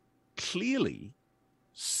 clearly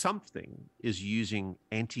something is using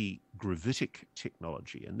anti-gravitic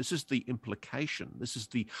technology. And this is the implication. This is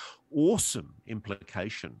the awesome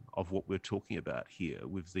implication of what we're talking about here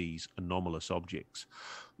with these anomalous objects.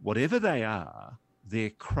 Whatever they are, they're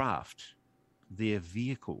craft, they're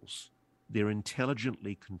vehicles, they're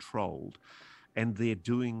intelligently controlled, and they're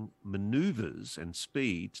doing maneuvers and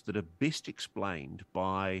speeds that are best explained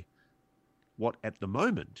by what at the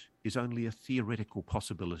moment is only a theoretical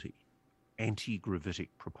possibility: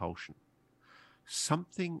 anti-gravitic propulsion.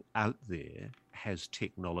 Something out there has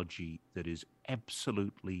technology that is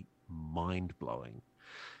absolutely mind-blowing.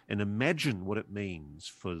 And imagine what it means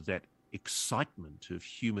for that excitement of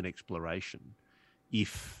human exploration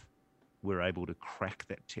if we're able to crack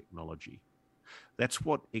that technology. That's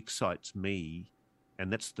what excites me,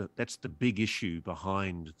 and that's the big issue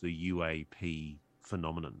behind the UAP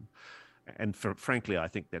phenomenon. And frankly, I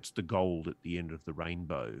think that's the gold at the end of the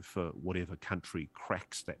rainbow for whatever country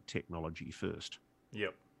cracks that technology first.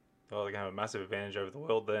 Yep. Well, they're going to have a massive advantage over the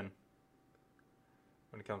world then,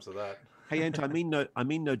 when it comes to that. Hey, Ant, I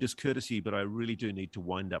mean no discourtesy, but I really do need to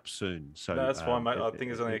wind up soon. So no, that's fine, mate. I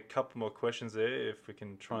think there's only a couple more questions there, if we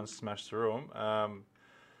can try and smash through them.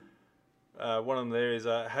 One of them there is,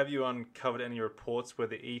 have you uncovered any reports where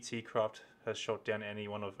the ET craft has shot down any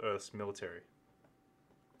one of Earth's military?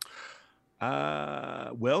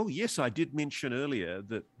 Well, yes, I did mention earlier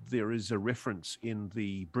that there is a reference in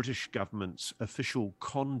the British government's official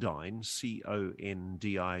Condign,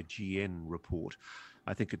 CONDIGN report.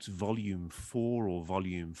 I think it's volume 4 or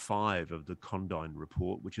volume 5 of the Condign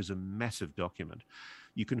report, which is a massive document.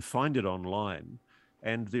 You can find it online,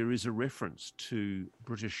 and there is a reference to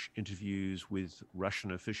British interviews with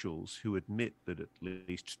Russian officials who admit that at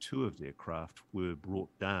least 2 of their craft were brought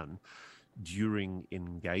down during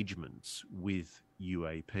engagements with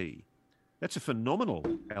UAP. That's a phenomenal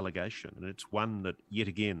allegation, and it's one that, yet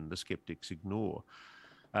again, the skeptics ignore.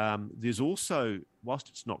 There's also, whilst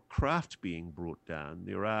it's not craft being brought down,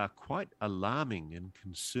 there are quite alarming and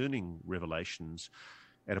concerning revelations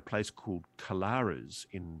at a place called Colares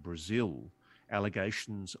in Brazil,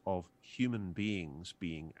 allegations of human beings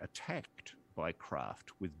being attacked by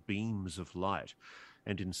craft with beams of light,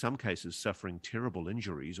 and in some cases suffering terrible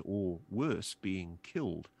injuries or worse, being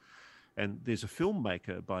killed. And there's a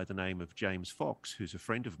filmmaker by the name of James Fox, who's a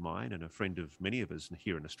friend of mine and a friend of many of us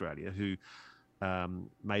here in Australia, who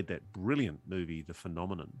made that brilliant movie, The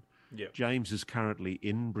Phenomenon. Yep. James is currently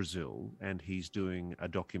in Brazil, and he's doing a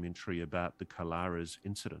documentary about the Colares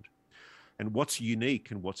incident. And what's unique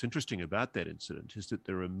and what's interesting about that incident is that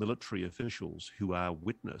there are military officials who are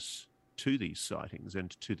witness to these sightings and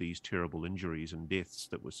to these terrible injuries and deaths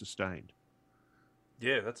that were sustained.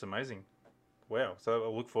 Yeah, that's amazing. Wow. So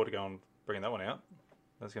I'll look forward to going bringing that one out.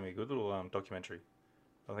 That's going to be a good little documentary.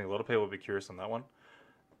 I think a lot of people will be curious on that one.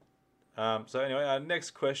 So anyway, our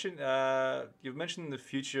next question. You've mentioned the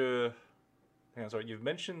future. You've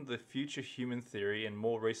mentioned the future human theory in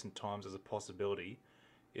more recent times as a possibility.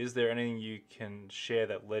 Is there anything you can share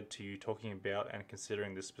that led to you talking about and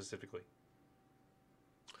considering this specifically?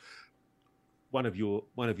 One of your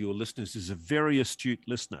listeners is a very astute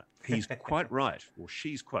listener. He's quite right, or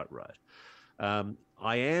she's quite right.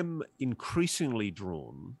 I am increasingly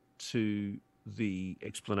drawn to the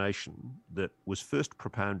explanation that was first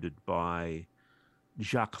propounded by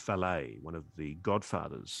Jacques Vallée, one of the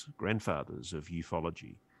grandfathers of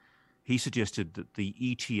ufology. He suggested that the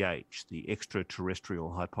ETH, the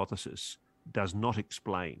extraterrestrial hypothesis, does not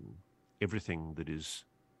explain everything that is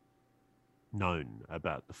known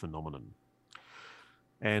about the phenomenon.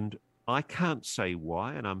 And I can't say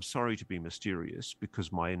why, and I'm sorry to be mysterious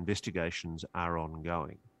because my investigations are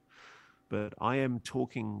ongoing. But I am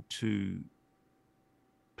talking to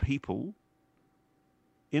people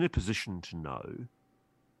in a position to know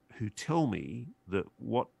who tell me that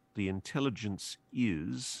what the intelligence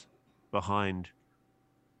is behind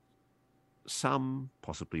some,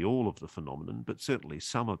 possibly all of the phenomenon, but certainly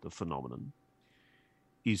some of the phenomenon,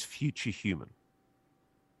 is future human.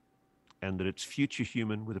 And that it's future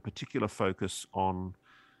human with a particular focus on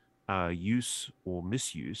use or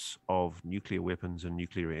misuse of nuclear weapons and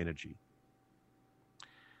nuclear energy.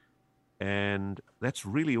 And that's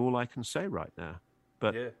really all I can say right now.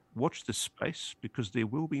 But watch this space, because there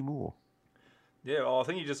will be more. Yeah, well, I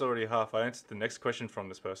think you just already half answered the next question from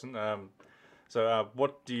this person. So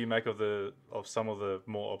what do you make of some of the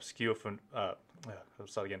more obscure... I'll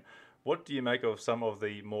start again. What do you make of some of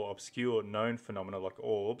the more obscure known phenomena like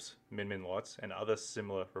orbs, Min-Min lights, and other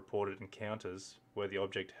similar reported encounters where the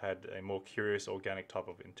object had a more curious organic type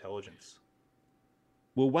of intelligence?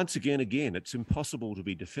 Well, once again, it's impossible to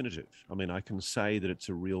be definitive. I mean, I can say that it's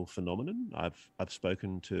a real phenomenon. I've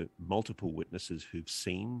spoken to multiple witnesses who've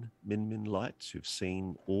seen Min-Min lights, who've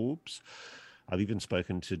seen orbs. I've even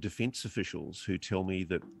spoken to defense officials who tell me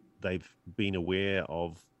that they've been aware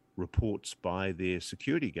of reports by their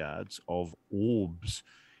security guards of orbs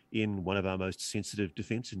in one of our most sensitive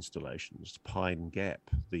defense installations, Pine Gap,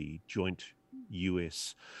 the joint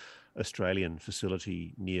US-Australian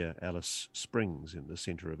facility near Alice Springs in the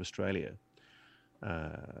centre of Australia.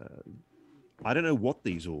 I don't know what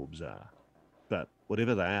these orbs are, but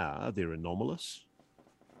whatever they are, they're anomalous,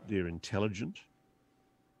 they're intelligent,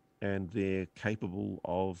 and they're capable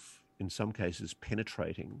of, in some cases,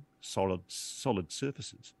 penetrating solid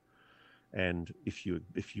surfaces. And if you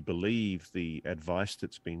believe the advice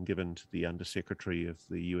that's been given to the Undersecretary of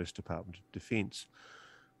the US Department of Defense,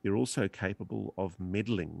 they're also capable of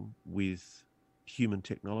meddling with human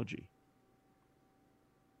technology.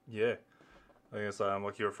 Yeah, I think it's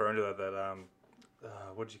like you're referring to that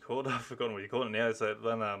what did you call it? I've forgotten what you call it now. It's that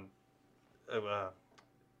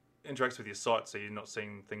interacts with your sight, so you're not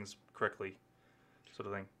seeing things correctly, sort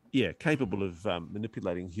of thing. Yeah, capable of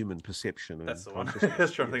manipulating human perception. That's the one. I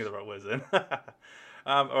was trying to think of the right words then.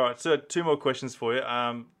 All right, so 2 more questions for you,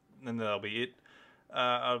 and then that'll be it.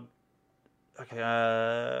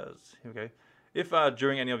 Here we go. If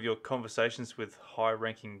during any of your conversations with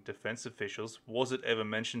high-ranking defense officials, was it ever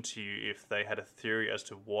mentioned to you if they had a theory as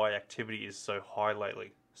to why activity is so high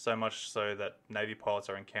lately, so much so that Navy pilots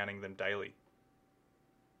are encountering them daily?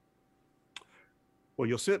 Well,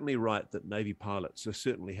 you're certainly right that Navy pilots are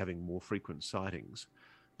certainly having more frequent sightings.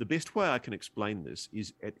 The best way I can explain this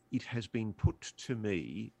is it has been put to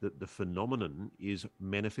me that the phenomenon is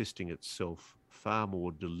manifesting itself far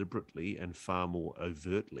more deliberately and far more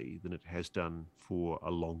overtly than it has done for a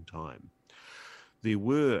long time. There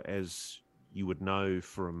were, as you would know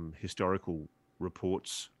from historical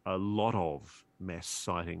reports, a lot of mass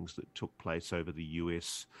sightings that took place over the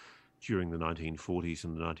US during the 1940s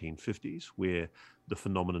and the 1950s, where the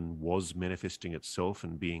phenomenon was manifesting itself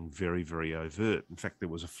and being very, very overt. In fact, there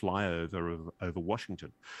was a flyover over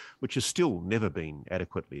Washington, which has still never been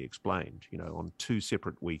adequately explained. You know, on 2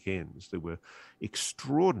 separate weekends, there were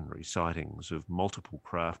extraordinary sightings of multiple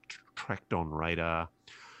craft tracked on radar,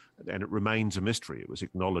 and it remains a mystery. It was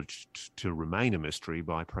acknowledged to remain a mystery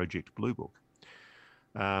by Project Blue Book.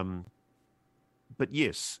 But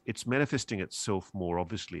yes, it's manifesting itself more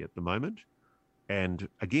obviously at the moment. And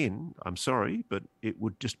again, I'm sorry, but it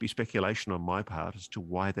would just be speculation on my part as to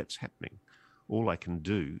why that's happening. All I can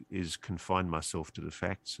do is confine myself to the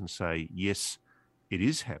facts and say, yes, it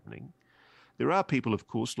is happening. There are people, of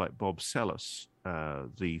course, like Bob Salas,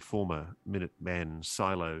 the former Minuteman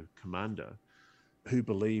silo commander, who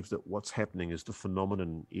believe that what's happening is the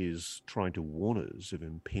phenomenon is trying to warn us of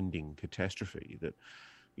impending catastrophe, that,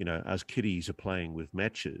 you know, us kiddies are playing with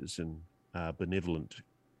matches and benevolent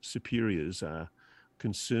superiors are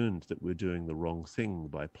concerned that we're doing the wrong thing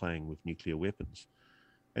by playing with nuclear weapons.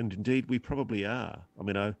 And indeed, we probably are. I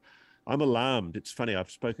mean, I'm alarmed. It's funny, I've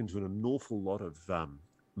spoken to an awful lot of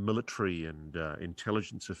military and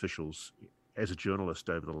intelligence officials as a journalist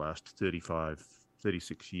over the last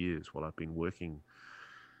 36 years while I've been working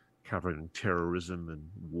covering terrorism and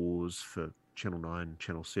wars for Channel 9,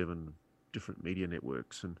 Channel 7, different media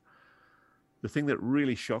networks. And the thing that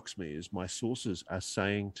really shocks me is my sources are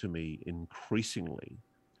saying to me increasingly,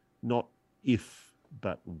 not if,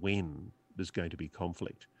 but when there's going to be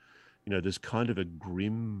conflict. You know, there's kind of a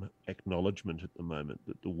grim acknowledgement at the moment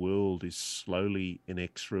that the world is slowly,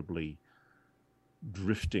 inexorably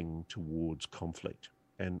drifting towards conflict.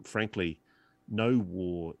 And frankly, no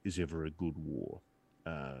war is ever a good war.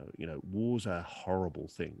 You know, wars are horrible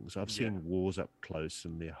things. I've seen wars up close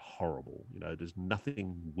and they're horrible. You know, there's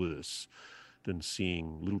nothing worse than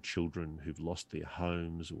seeing little children who've lost their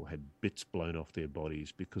homes or had bits blown off their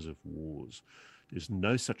bodies because of wars. There's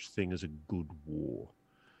no such thing as a good war.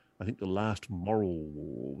 I think the last moral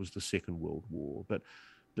war was the Second World War. But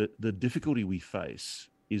the difficulty we face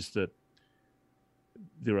is that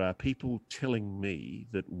there are people telling me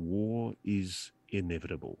that war is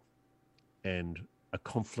inevitable and a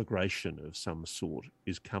conflagration of some sort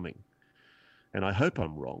is coming. And I hope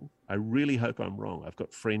I'm wrong. I really hope I'm wrong. I've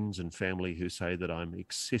got friends and family who say that I'm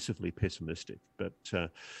excessively pessimistic, but too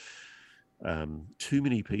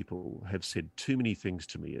many people have said too many things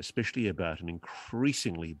to me, especially about an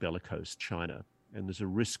increasingly bellicose China. And there's a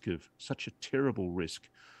risk of such a terrible risk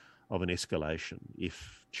of an escalation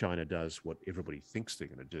if China does what everybody thinks they're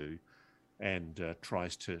going to do and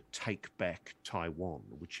tries to take back Taiwan,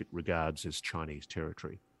 which it regards as Chinese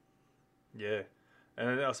territory. Yeah.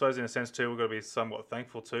 And I suppose in a sense too, we've got to be somewhat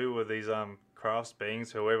thankful too with these crafts,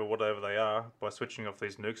 beings, whoever, whatever they are, by switching off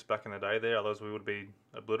these nukes back in the day there, otherwise we would be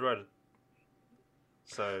obliterated.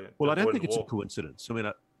 So, well, I don't think it's a coincidence. I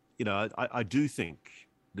mean, I do think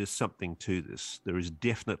there's something to this. There is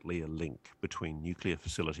definitely a link between nuclear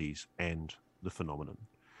facilities and the phenomenon.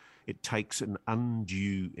 It takes an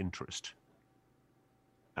undue interest.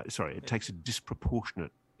 It takes a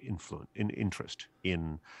disproportionate interest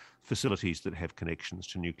in facilities that have connections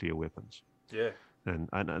to nuclear weapons. Yeah. And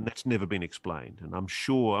that's never been explained. And I'm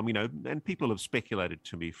sure, I mean, and people have speculated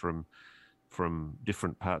to me from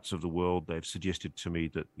different parts of the world. They've suggested to me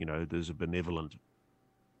that, you know, there's a benevolent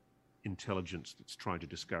intelligence that's trying to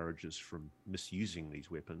discourage us from misusing these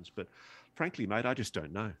weapons. But frankly, mate, I just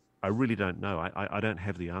don't know. I really don't know. I don't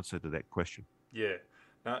have the answer to that question. Yeah,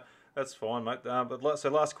 no, that's fine, mate. So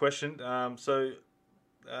last question.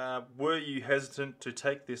 Were you hesitant to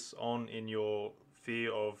take this on in your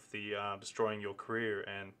fear of the destroying your career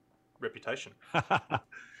and reputation?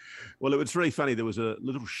 Well, it was really funny. There was a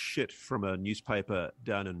little shit from a newspaper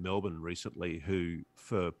down in Melbourne recently who,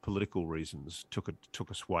 for political reasons, took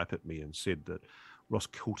a swipe at me and said that Ross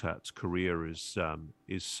Coulthart's career is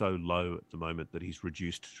so low at the moment that he's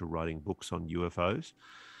reduced to writing books on UFOs.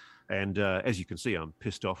 And as you can see, I'm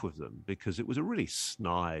pissed off with them because it was a really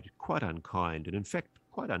snide, quite unkind, and in fact,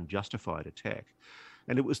 quite unjustified attack.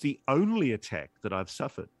 And it was the only attack that I've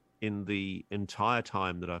suffered in the entire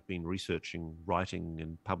time that I've been researching, writing,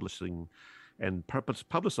 and publishing and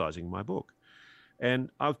publicizing my book.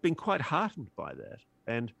 And I've been quite heartened by that.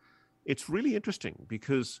 And it's really interesting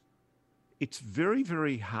because it's very,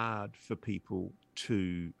 very hard for people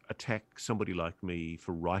to attack somebody like me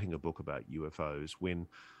for writing a book about UFOs when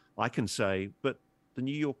I can say, but the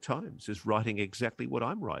New York Times is writing exactly what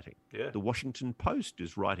I'm writing. Yeah. The Washington Post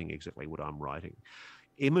is writing exactly what I'm writing.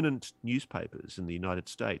 Eminent newspapers in the United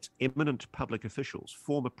States, eminent public officials,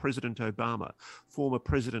 former President Obama, former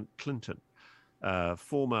President Clinton,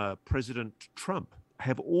 former President Trump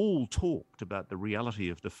have all talked about the reality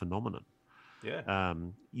of the phenomenon. Yeah.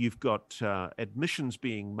 You've got admissions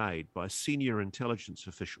being made by senior intelligence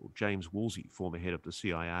official James Woolsey, former head of the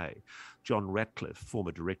CIA, John Ratcliffe,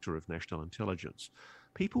 former director of national intelligence.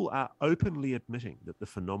 People are openly admitting that the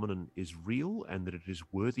phenomenon is real and that it is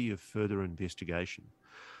worthy of further investigation.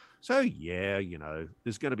 So, yeah,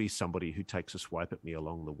 there's going to be somebody who takes a swipe at me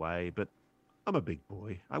along the way, but I'm a big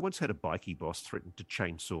boy. I once had a bikie boss threaten to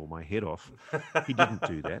chainsaw my head off. He didn't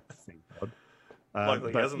do that, thank God.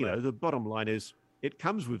 But, the bottom line is it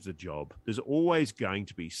comes with the job. There's always going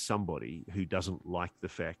to be somebody who doesn't like the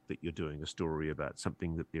fact that you're doing a story about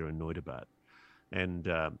something that they're annoyed about. And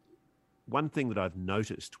one thing that I've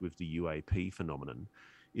noticed with the UAP phenomenon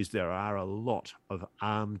is there are a lot of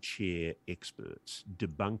armchair experts,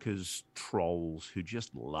 debunkers, trolls who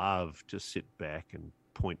just love to sit back and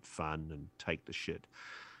point fun and take the shit.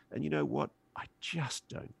 And you know what? I just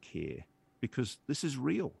don't care because this is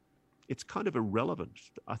real. It's kind of irrelevant.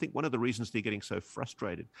 I think one of the reasons they're getting so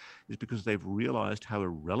frustrated is because they've realized how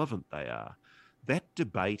irrelevant they are. That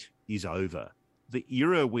debate is over. The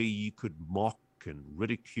era where you could mock and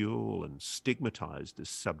ridicule and stigmatize this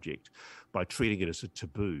subject by treating it as a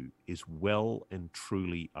taboo is well and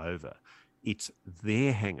truly over. It's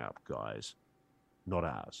their hang-up, guys, not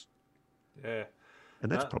ours. Yeah.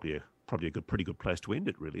 And that's probably a pretty good place to end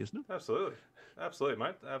it, really, isn't it? Absolutely,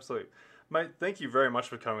 mate. Absolutely, mate. Thank you very much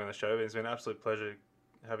for coming on the show. It's been an absolute pleasure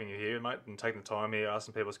having you here, mate, and taking the time here,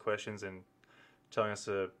 asking people's questions, and telling us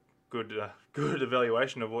a good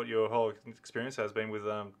evaluation of what your whole experience has been with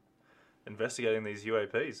investigating these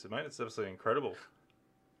UAPs, mate. It's absolutely incredible.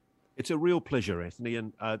 It's a real pleasure, Anthony.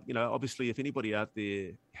 And, obviously, if anybody out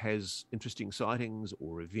there has interesting sightings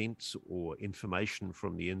or events or information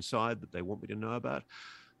from the inside that they want me to know about,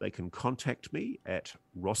 they can contact me at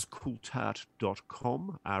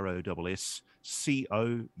rosscoulthart.com,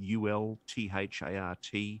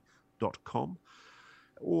 ROSSCOULTHART.com,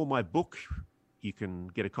 or my book. You can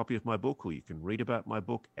get a copy of my book, or you can read about my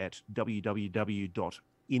book at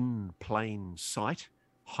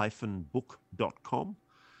www.inplainsight-book.com.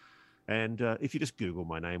 And if you just Google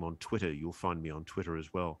my name on Twitter, you'll find me on Twitter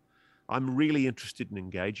as well. I'm really interested in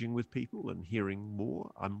engaging with people and hearing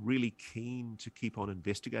more. I'm really keen to keep on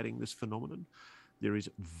investigating this phenomenon. There is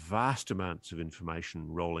vast amounts of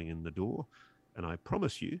information rolling in the door, and I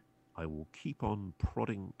promise you, I will keep on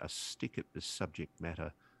prodding a stick at this subject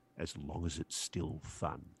matter as long as it's still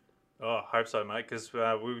fun. Oh, I hope so, mate, because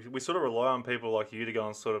we sort of rely on people like you to go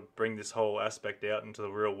and sort of bring this whole aspect out into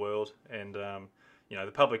the real world. And,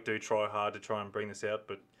 the public do try hard to try and bring this out,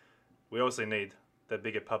 but we obviously need that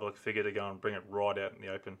bigger public figure to go and bring it right out in the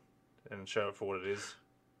open and show it for what it is.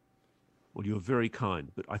 Well, you're very kind,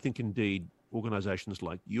 but I think indeed organisations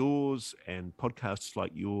like yours and podcasts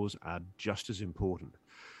like yours are just as important,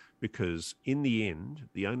 because in the end,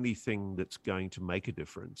 the only thing that's going to make a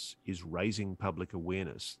difference is raising public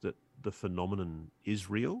awareness that the phenomenon is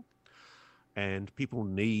real, and people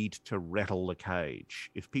need to rattle the cage.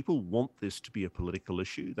 If people want this to be a political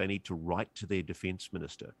issue, they need to write to their defence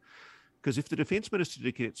minister. Because if the defence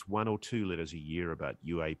minister gets 1 or 2 letters a year about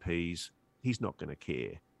UAPs, he's not going to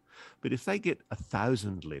care. But if they get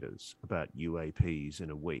 1,000 letters about UAPs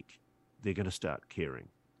in a week, they're going to start caring.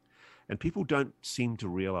 And people don't seem to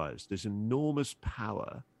realise there's enormous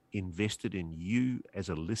power invested in you as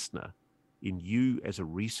a listener, in you as a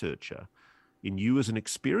researcher, in you as an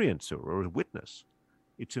experiencer or a witness.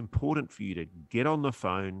 It's important for you to get on the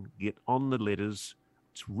phone, get on the letters.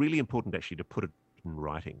 It's really important actually to put it in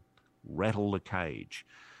writing. Rattle the cage,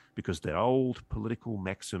 because the old political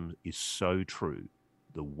maxim is so true.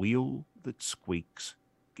 The wheel that squeaks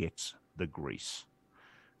gets the grease.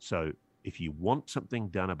 So if you want something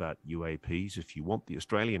done about UAPs, if you want the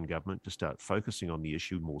Australian government to start focusing on the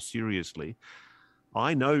issue more seriously,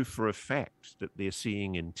 I know for a fact that they're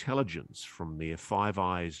seeing intelligence from their Five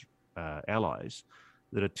Eyes allies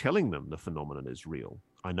that are telling them the phenomenon is real.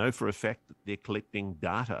 I know for a fact that they're collecting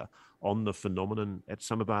data on the phenomenon at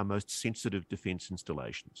some of our most sensitive defence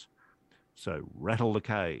installations. So rattle the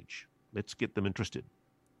cage. Let's get them interested.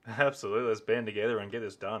 Absolutely. Let's band together and get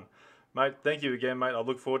this done. Mate, thank you again, mate. I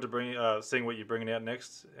look forward to seeing what you're bringing out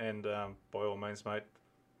next. And by all means, mate,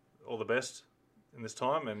 all the best in this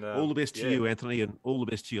time. And all the best to you, Anthony, and all the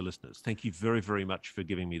best to your listeners. Thank you very, very much for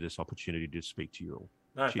giving me this opportunity to speak to you all.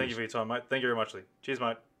 No, Cheers. Thank you for your time, mate. Thank you very much, Lee. Cheers,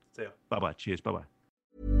 mate. See ya. Bye-bye. Cheers. Bye-bye.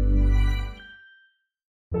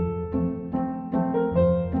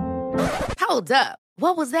 Hold up.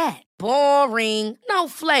 What was that? Boring. No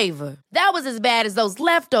flavor. That was as bad as those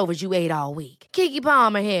leftovers you ate all week. Keke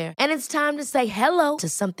Palmer here. And it's time to say hello to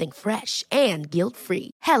something fresh and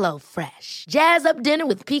guilt-free. Hello Fresh. Jazz up dinner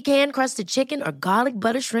with pecan-crusted chicken or garlic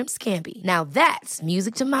butter shrimp scampi. Now that's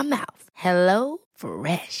music to my mouth. Hello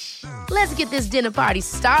Fresh. Let's get this dinner party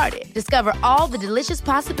started. Discover all the delicious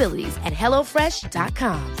possibilities at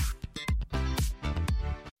HelloFresh.com.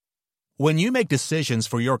 When you make decisions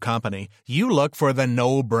for your company, you look for the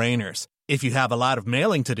no-brainers. If you have a lot of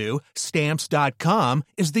mailing to do, Stamps.com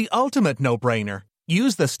is the ultimate no-brainer.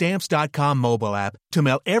 Use the Stamps.com mobile app to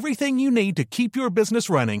mail everything you need to keep your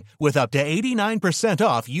business running with up to 89%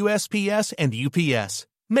 off USPS and UPS.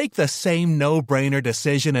 Make the same no-brainer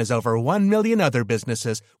decision as over 1 million other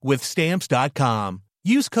businesses with Stamps.com.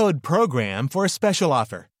 Use code PROGRAM for a special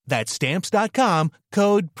offer. That's Stamps.com,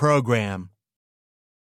 code PROGRAM.